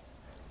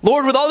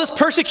 Lord, with all this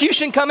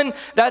persecution coming,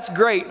 that's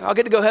great. I'll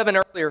get to go heaven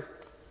earlier.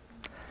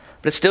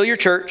 But it's still your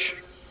church.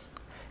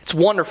 It's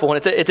wonderful,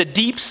 and it's a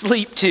deep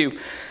sleep too.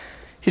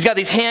 He's got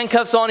these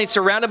handcuffs on. He's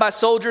surrounded by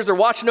soldiers. They're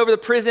watching over the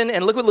prison.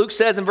 And look what Luke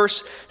says in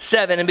verse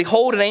 7. And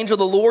behold, an angel of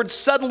the Lord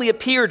suddenly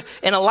appeared,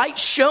 and a light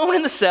shone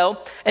in the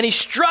cell. And he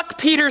struck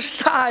Peter's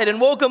side and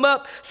woke him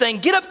up, saying,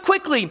 get up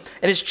quickly.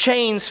 And his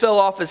chains fell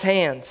off his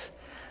hands.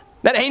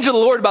 That angel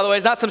of the Lord, by the way,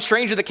 is not some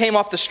stranger that came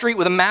off the street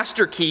with a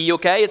master key,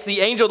 okay? It's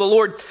the angel of the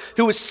Lord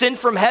who was sent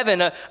from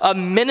heaven, a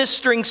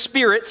ministering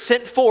spirit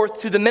sent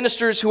forth to the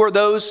ministers who are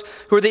those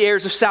who are the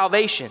heirs of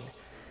salvation.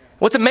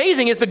 What's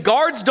amazing is the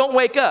guards don't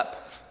wake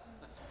up.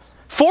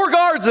 4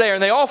 guards there,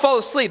 and they all fall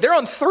asleep. They're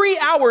on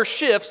 3-hour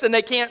shifts, and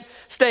they can't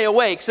stay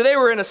awake. So they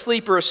were in a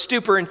sleep or a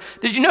stupor. And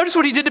did you notice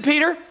what he did to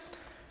Peter?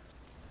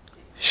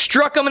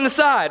 Struck him in the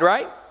side,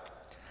 right?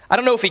 I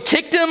don't know if he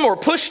kicked him or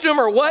pushed him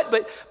or what,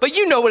 but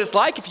you know what it's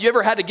like if you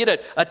ever had to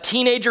get a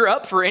teenager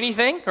up for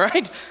anything,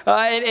 right?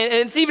 And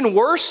it's even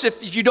worse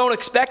if you don't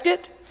expect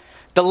it.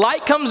 The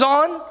light comes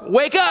on,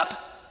 wake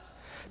up.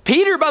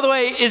 Peter, by the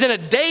way, is in a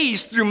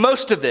daze through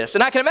most of this.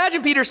 And I can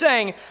imagine Peter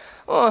saying,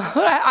 oh,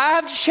 I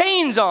have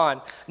chains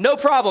on. No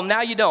problem,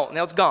 now you don't.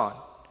 Now it's gone.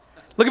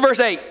 Look at verse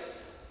 8.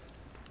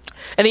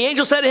 And the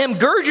angel said to him,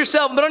 gird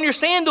yourself and put on your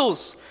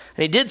sandals.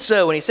 And he did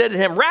so, and he said to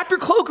him, wrap your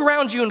cloak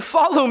around you and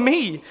follow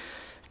me.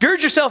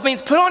 Gird yourself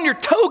means put on your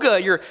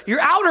toga, your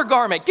outer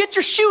garment. Get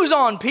your shoes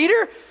on,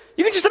 Peter.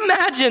 You can just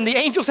imagine the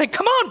angel saying,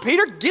 come on,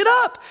 Peter, get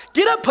up,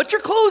 put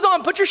your clothes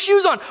on, put your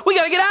shoes on. We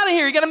got to get out of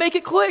here. You got to make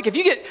it click. If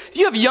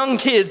you have young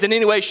kids in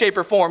any way, shape,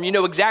 or form, you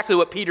know exactly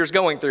what Peter's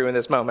going through in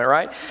this moment,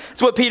 right?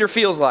 It's what Peter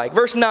feels like.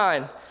 Verse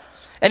 9.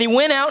 And he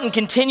went out and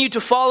continued to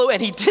follow, and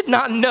he did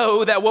not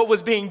know that what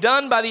was being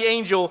done by the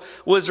angel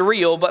was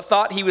real, but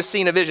thought he was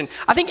seeing a vision.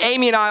 I think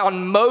Amy and I,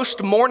 on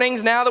most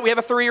mornings now that we have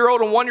a 3-year-old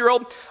and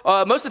 1-year-old,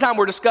 most of the time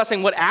we're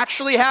discussing what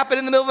actually happened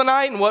in the middle of the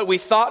night and what we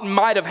thought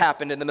might have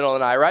happened in the middle of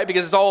the night, right?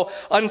 Because it's all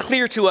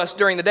unclear to us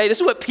during the day. This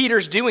is what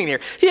Peter's doing here.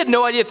 He had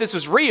no idea if this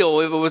was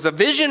real, if it was a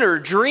vision or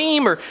a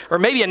dream or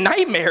maybe a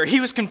nightmare. He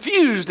was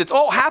confused. It's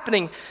all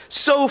happening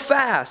so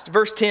fast.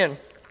 Verse 10.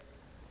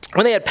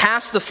 When they had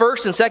passed the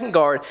first and second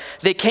guard,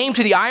 they came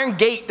to the iron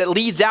gate that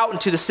leads out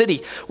into the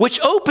city,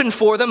 which opened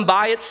for them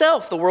by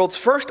itself, the world's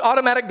first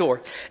automatic door.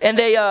 And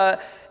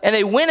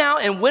they went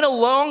out and went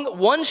along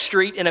one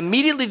street, and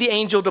immediately the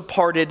angel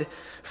departed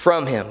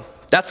from him.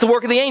 That's the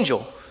work of the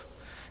angel.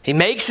 He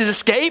makes his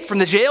escape from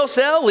the jail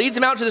cell, leads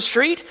him out to the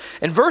street,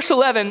 and verse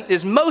 11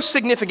 is most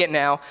significant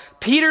now.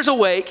 Peter's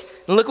awake,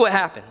 and look what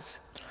happens.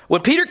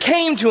 When Peter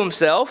came to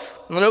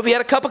himself, I don't know if he had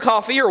a cup of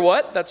coffee or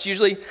what, that's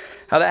usually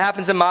how that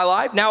happens in my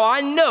life. Now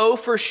I know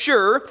for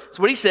sure, that's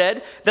what he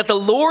said, that the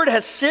Lord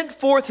has sent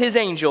forth his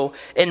angel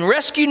and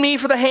rescued me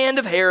from the hand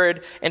of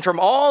Herod and from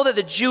all that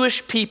the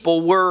Jewish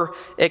people were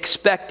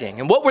expecting.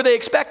 And what were they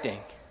expecting?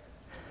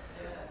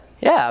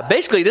 Yeah,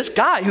 basically this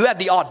guy who had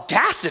the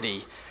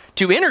audacity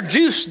to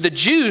introduce the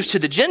Jews to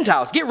the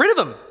Gentiles, get rid of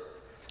them.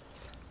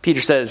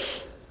 Peter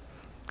says,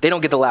 they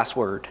don't get the last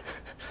word.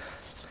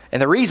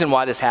 And the reason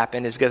why this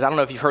happened is because, I don't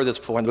know if you've heard this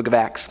before in the book of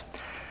Acts,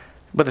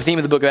 but the theme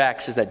of the book of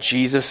Acts is that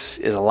Jesus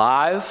is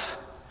alive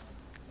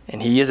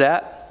and he is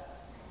at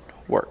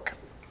work.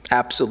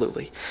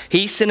 Absolutely.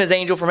 He sent his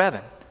angel from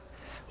heaven.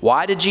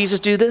 Why did Jesus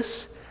do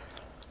this?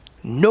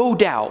 No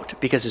doubt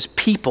because his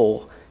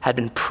people had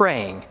been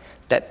praying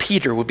that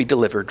Peter would be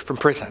delivered from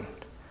prison.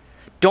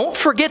 Don't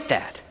forget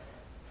that.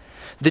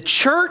 The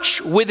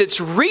church, with its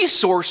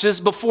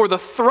resources before the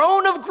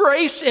throne of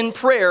grace in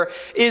prayer,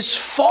 is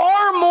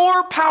far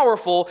more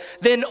powerful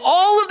than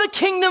all of the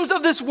kingdoms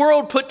of this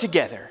world put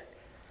together.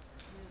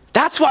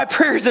 That's why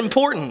prayer is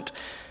important.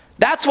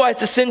 That's why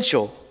it's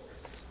essential.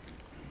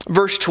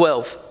 Verse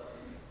 12.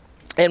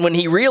 And when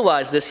he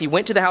realized this, he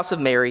went to the house of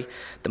Mary,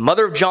 the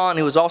mother of John,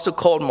 who was also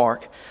called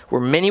Mark,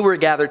 where many were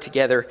gathered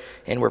together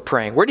and were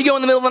praying. Where'd he go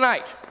in the middle of the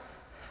night?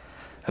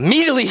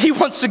 Immediately he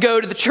wants to go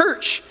to the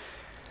church.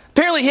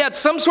 Apparently he had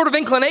some sort of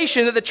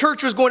inclination that the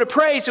church was going to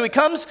pray, so he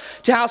comes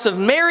to the house of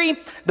Mary,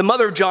 the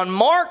mother of John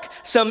Mark.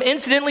 Some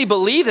incidentally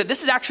believe that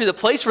this is actually the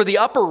place where the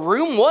upper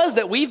room was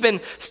that we've been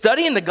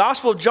studying, the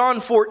Gospel of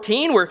John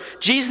 14, where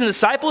Jesus and the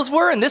disciples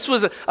were. And this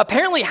was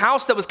apparently a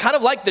house that was kind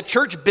of like the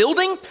church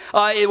building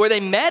where they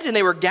met and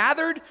they were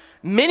gathered.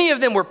 Many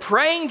of them were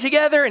praying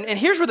together. And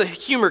here's where the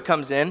humor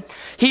comes in.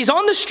 He's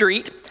on the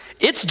street.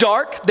 It's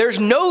dark. There's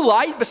no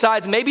light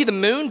besides maybe the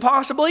moon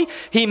possibly.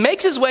 He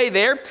makes his way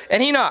there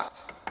and he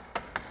knocks.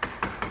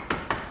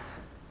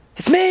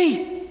 It's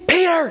me,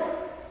 Peter.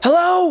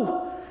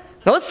 Hello.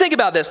 Now let's think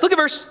about this. Look at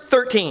verse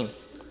 13.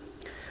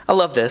 I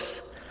love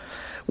this.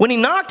 When he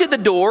knocked at the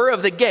door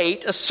of the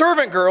gate, a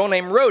servant girl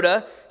named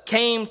Rhoda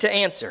came to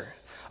answer.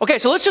 Okay,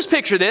 so let's just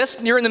picture this.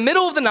 You're in the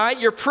middle of the night.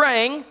 You're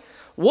praying.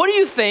 What do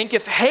you think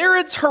if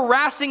Herod's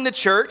harassing the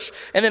church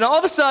and then all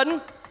of a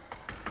sudden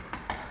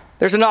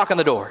there's a knock on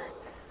the door?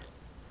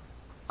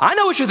 I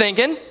know what you're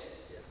thinking.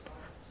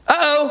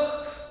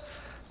 Uh-oh.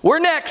 We're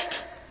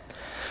next.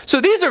 So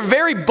these are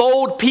very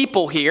bold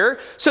people here.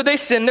 So they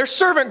send their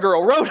servant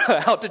girl,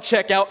 Rhoda, out to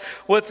check out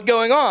what's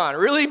going on.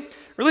 Really,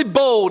 really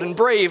bold and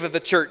brave of the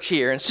church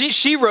here. And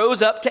she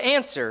rose up to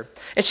answer.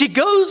 And she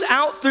goes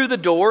out through the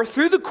door,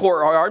 through the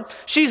courtyard.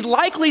 She's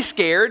likely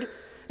scared.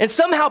 And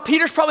somehow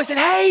Peter's probably saying,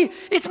 hey,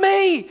 it's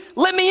me.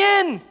 Let me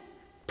in.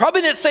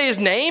 Probably didn't say his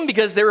name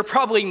because they were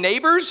probably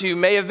neighbors who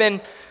may have been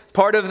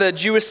part of the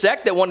Jewish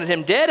sect that wanted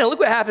him dead. And look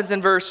what happens in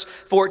verse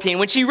 14.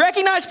 When she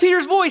recognized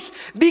Peter's voice,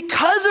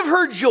 because of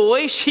her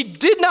joy, she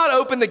did not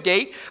open the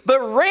gate, but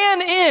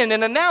ran in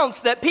and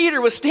announced that Peter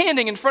was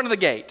standing in front of the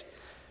gate.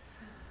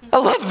 I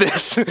love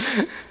this.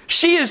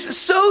 She is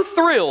so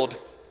thrilled.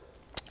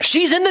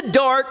 She's in the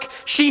dark.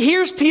 She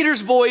hears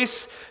Peter's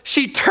voice.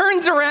 She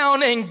turns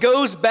around and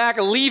goes back,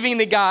 leaving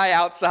the guy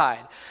outside.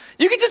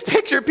 You can just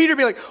picture Peter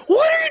being like,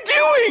 what are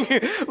you doing?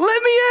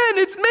 Let me in.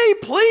 It's me.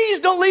 Please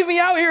don't leave me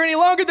out here any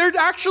longer. They're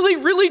actually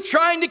really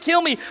trying to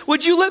kill me.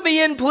 Would you let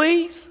me in,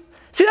 please?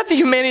 See, that's the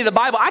humanity of the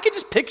Bible. I could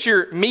just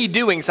picture me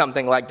doing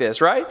something like this,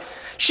 right?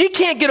 She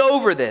can't get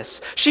over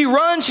this. She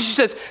runs. She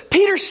says,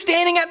 Peter's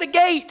standing at the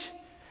gate.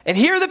 And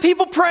here are the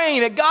people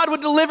praying that God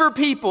would deliver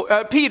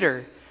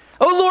Peter.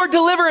 Oh, Lord,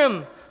 deliver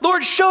him.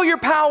 Lord, show your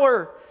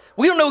power.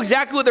 We don't know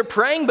exactly what they're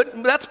praying,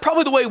 but that's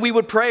probably the way we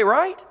would pray,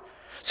 right?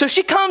 So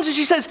she comes and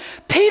she says,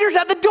 Peter's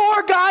at the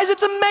door, guys.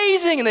 It's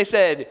amazing. And they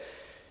said,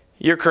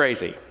 you're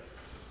crazy.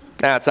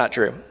 No, it's not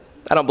true.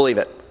 I don't believe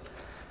it.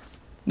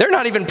 They're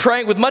not even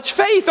praying with much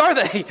faith, are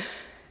they?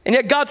 And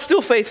yet God's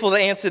still faithful to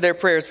answer their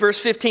prayers. Verse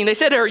 15, they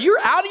said to her, you're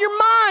out of your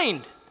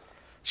mind.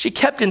 She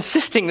kept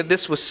insisting that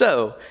this was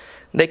so.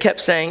 They kept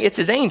saying, it's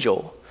his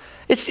angel.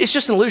 It's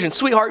just an illusion.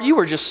 Sweetheart, you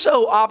were just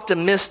so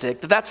optimistic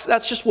that's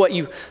just what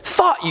you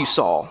thought you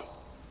saw.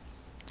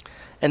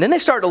 And then they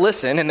start to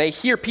listen and they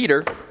hear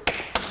Peter,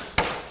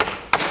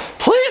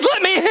 please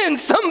let me in,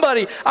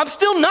 somebody. I'm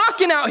still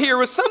knocking out here.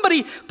 With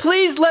somebody,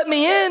 please let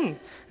me in.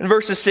 In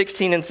verses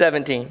 16 and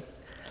 17.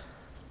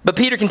 But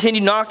Peter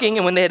continued knocking,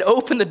 and when they had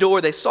opened the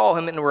door, they saw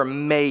him and were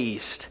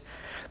amazed.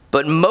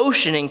 But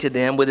motioning to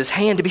them with his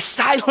hand to be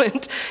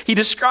silent, he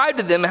described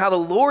to them how the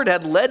Lord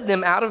had led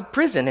them out of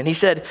prison. And he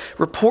said,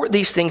 report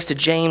these things to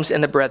James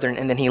and the brethren.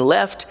 And then he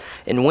left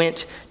and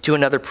went to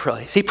another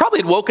place. He probably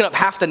had woken up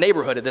half the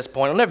neighborhood at this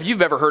point. I don't know if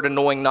you've ever heard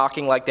annoying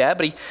knocking like that,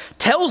 but he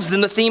tells them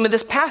the theme of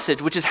this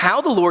passage, which is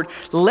how the Lord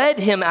led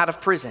him out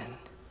of prison.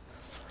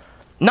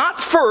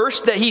 Not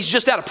first that he's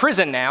just out of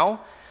prison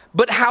now,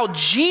 but how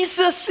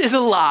Jesus is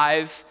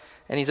alive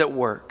and he's at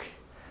work.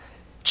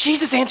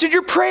 Jesus answered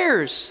your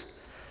prayers.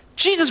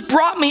 Jesus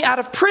brought me out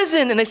of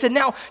prison. And they said,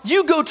 now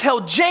you go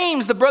tell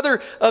James, the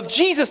brother of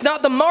Jesus,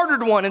 not the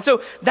martyred one. And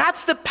so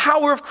that's the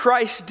power of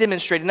Christ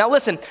demonstrated. Now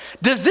listen,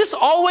 does this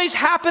always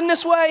happen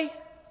this way?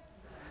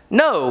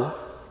 No.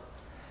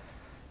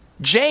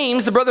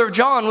 James, the brother of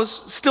John, was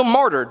still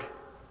martyred.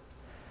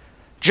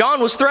 John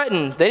was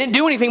threatened. They didn't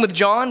do anything with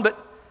John,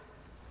 but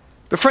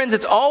friends,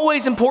 it's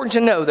always important to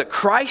know that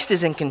Christ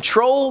is in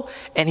control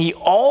and he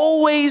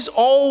always,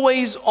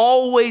 always,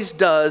 always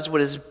does what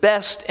is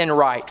best and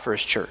right for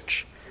his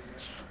church.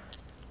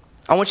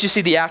 I want you to see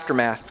the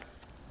aftermath.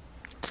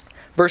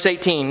 Verse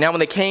 18, now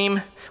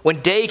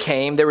when day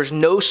came, there was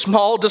no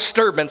small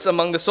disturbance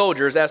among the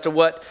soldiers as to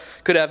what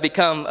could have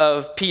become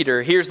of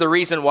Peter. Here's the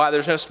reason why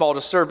there's no small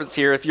disturbance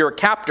here. If you're a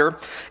captor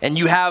and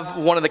you have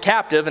one of the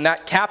captive and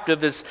that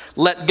captive is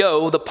let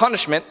go, the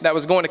punishment that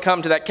was going to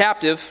come to that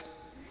captive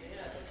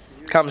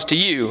comes to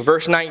you.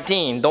 Verse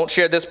 19, don't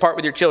share this part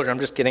with your children. I'm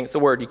just kidding. It's the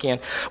word, you can.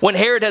 When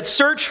Herod had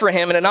searched for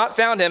him and had not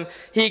found him,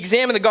 he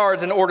examined the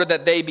guards and ordered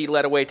that they be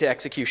led away to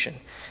execution.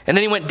 And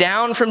then he went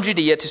down from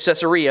Judea to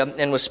Caesarea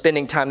and was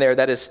spending time there.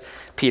 That is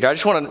Peter. I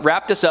just want to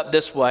wrap this up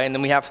this way, and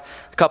then we have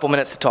a couple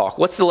minutes to talk.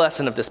 What's the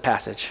lesson of this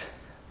passage?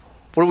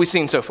 What have we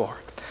seen so far?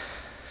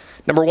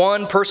 Number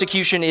one,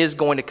 persecution is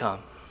going to come.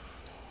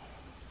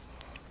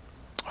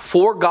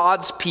 For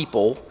God's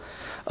people,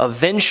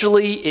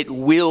 eventually it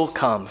will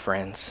come,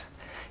 friends.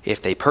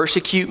 If they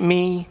persecute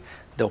me,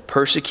 they'll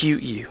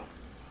persecute you.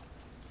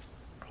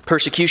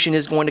 Persecution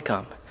is going to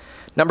come.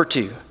 Number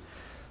two,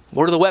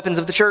 what are the weapons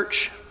of the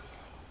church?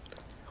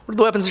 What are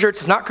the weapons of the church?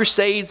 It's not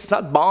crusades, it's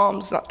not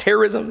bombs, it's not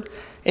terrorism,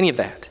 any of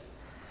that.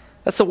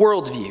 That's the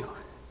world's view.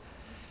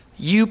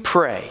 You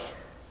pray.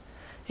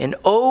 And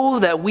oh,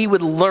 that we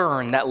would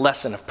learn that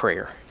lesson of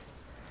prayer.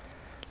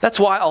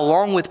 That's why,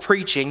 along with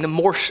preaching, the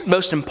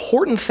most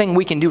important thing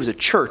we can do as a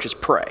church is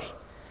pray.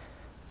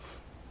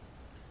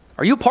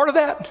 Are you a part of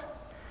that?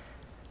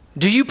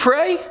 Do you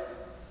pray?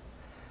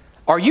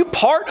 Are you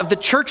part of the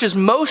church's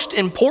most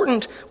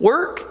important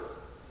work?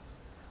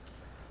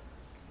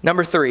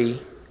 Number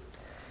three,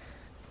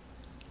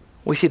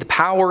 we see the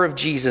power of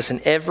Jesus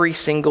in every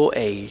single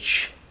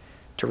age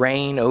to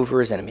reign over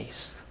his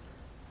enemies.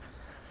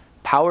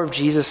 Power of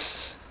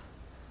Jesus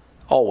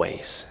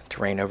always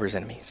to reign over his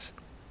enemies.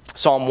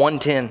 Psalm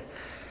 110,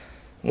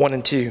 1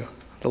 and 2.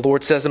 The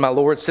Lord says to my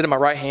Lord, sit at my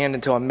right hand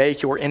until I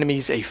make your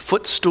enemies a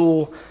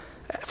footstool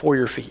for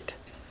your feet.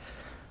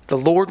 The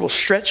Lord will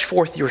stretch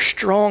forth your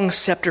strong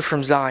scepter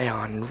from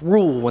Zion and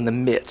rule in the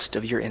midst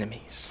of your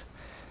enemies.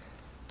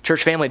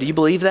 Church family, do you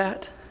believe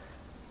that?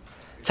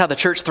 It's how the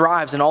church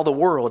thrives in all the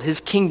world. His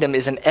kingdom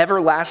is an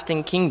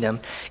everlasting kingdom,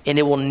 and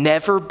it will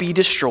never be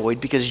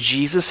destroyed because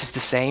Jesus is the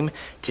same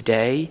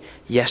today,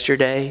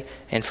 yesterday,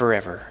 and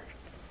forever.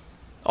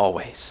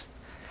 Always.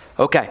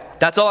 Okay,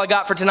 that's all I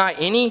got for tonight.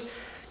 Any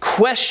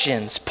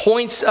questions,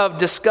 points of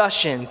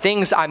discussion,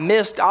 things I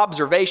missed,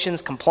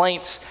 observations,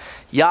 complaints,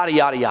 yada,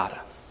 yada,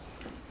 yada.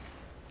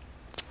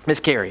 Miss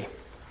Carrie.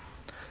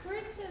 Where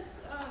it says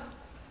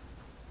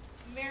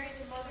Mary,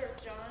 the mother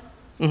of John,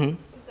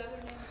 whose other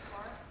name is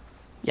Mark.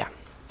 Yeah.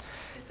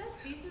 Is that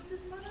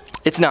Jesus' mother?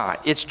 It's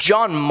not. It's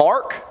John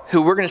Mark,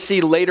 who we're going to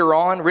see later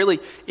on. Really,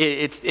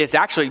 it's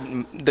actually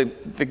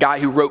the guy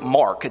who wrote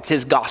Mark. It's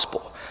his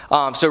gospel.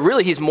 So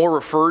really, he's more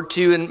referred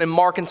to in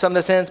Mark in some of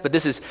the sense, but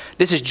this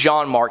is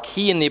John Mark.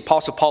 He and the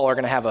Apostle Paul are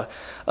going to have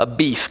a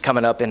beef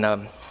coming up in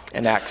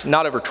Acts,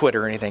 not over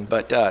Twitter or anything,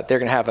 but they're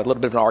going to have a little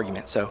bit of an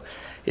argument. So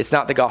it's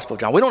not the Gospel of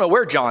John. We don't know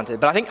where John's at,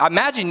 but I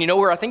imagine you know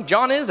where I think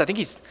John is. I think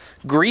he's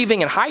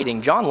grieving and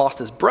hiding. John lost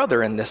his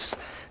brother in this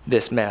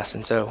mess,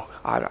 and so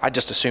I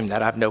just assumed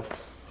that. I have no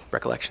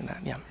recollection of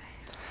that. Yeah.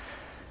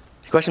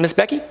 Question, Miss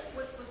Becky?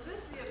 Was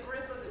this the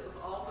Agrippa that was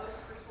almost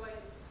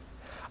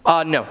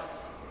persuaded? No.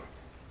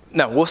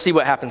 No, we'll see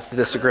what happens to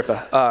this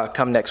Agrippa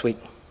come next week.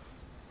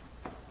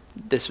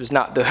 This was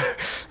not the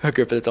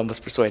Agrippa that's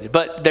almost persuaded.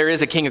 But there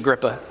is a King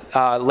Agrippa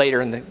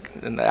later in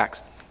the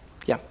Acts.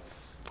 Yeah.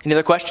 Any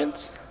other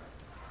questions?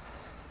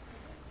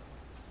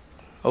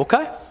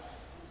 Okay.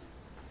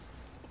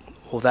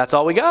 Well, that's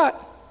all we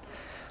got.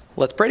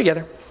 Let's pray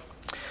together.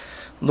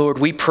 Lord,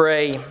 we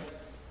pray,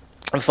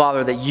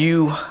 Father, that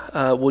you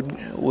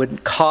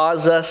would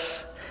cause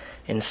us,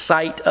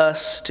 incite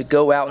us to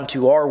go out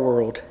into our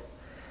world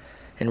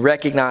and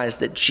recognize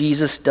that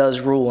Jesus does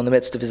rule in the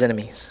midst of his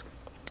enemies.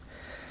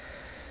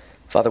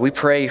 Father, we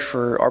pray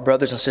for our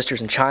brothers and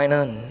sisters in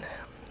China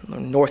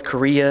and North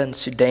Korea and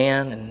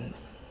Sudan and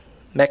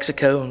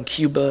Mexico and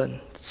Cuba and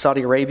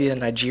Saudi Arabia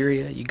and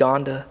Nigeria,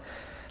 Uganda.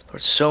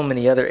 Lord, so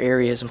many other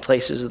areas and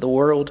places of the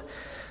world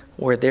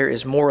where there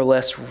is more or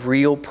less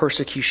real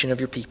persecution of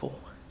your people.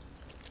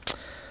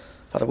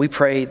 Father, we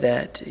pray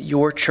that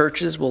your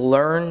churches will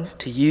learn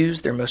to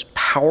use their most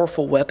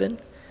powerful weapon,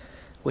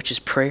 which is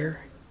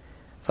prayer.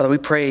 Father, we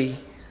pray,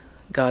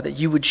 God, that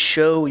you would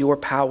show your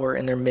power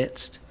in their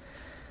midst,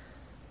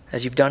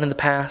 as you've done in the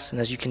past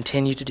and as you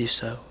continue to do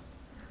so.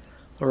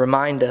 Lord,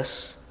 remind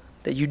us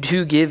that you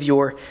do give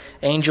your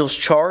angels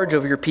charge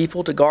over your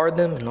people to guard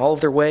them in all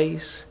of their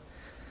ways.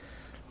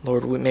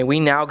 Lord, may we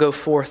now go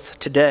forth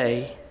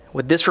today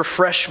with this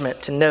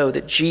refreshment to know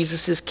that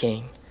Jesus is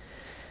King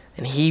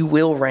and he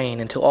will reign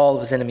until all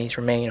of his enemies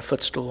remain a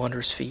footstool under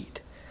his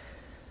feet.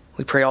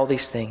 We pray all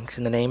these things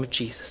in the name of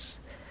Jesus.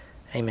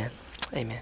 Amen. Amen.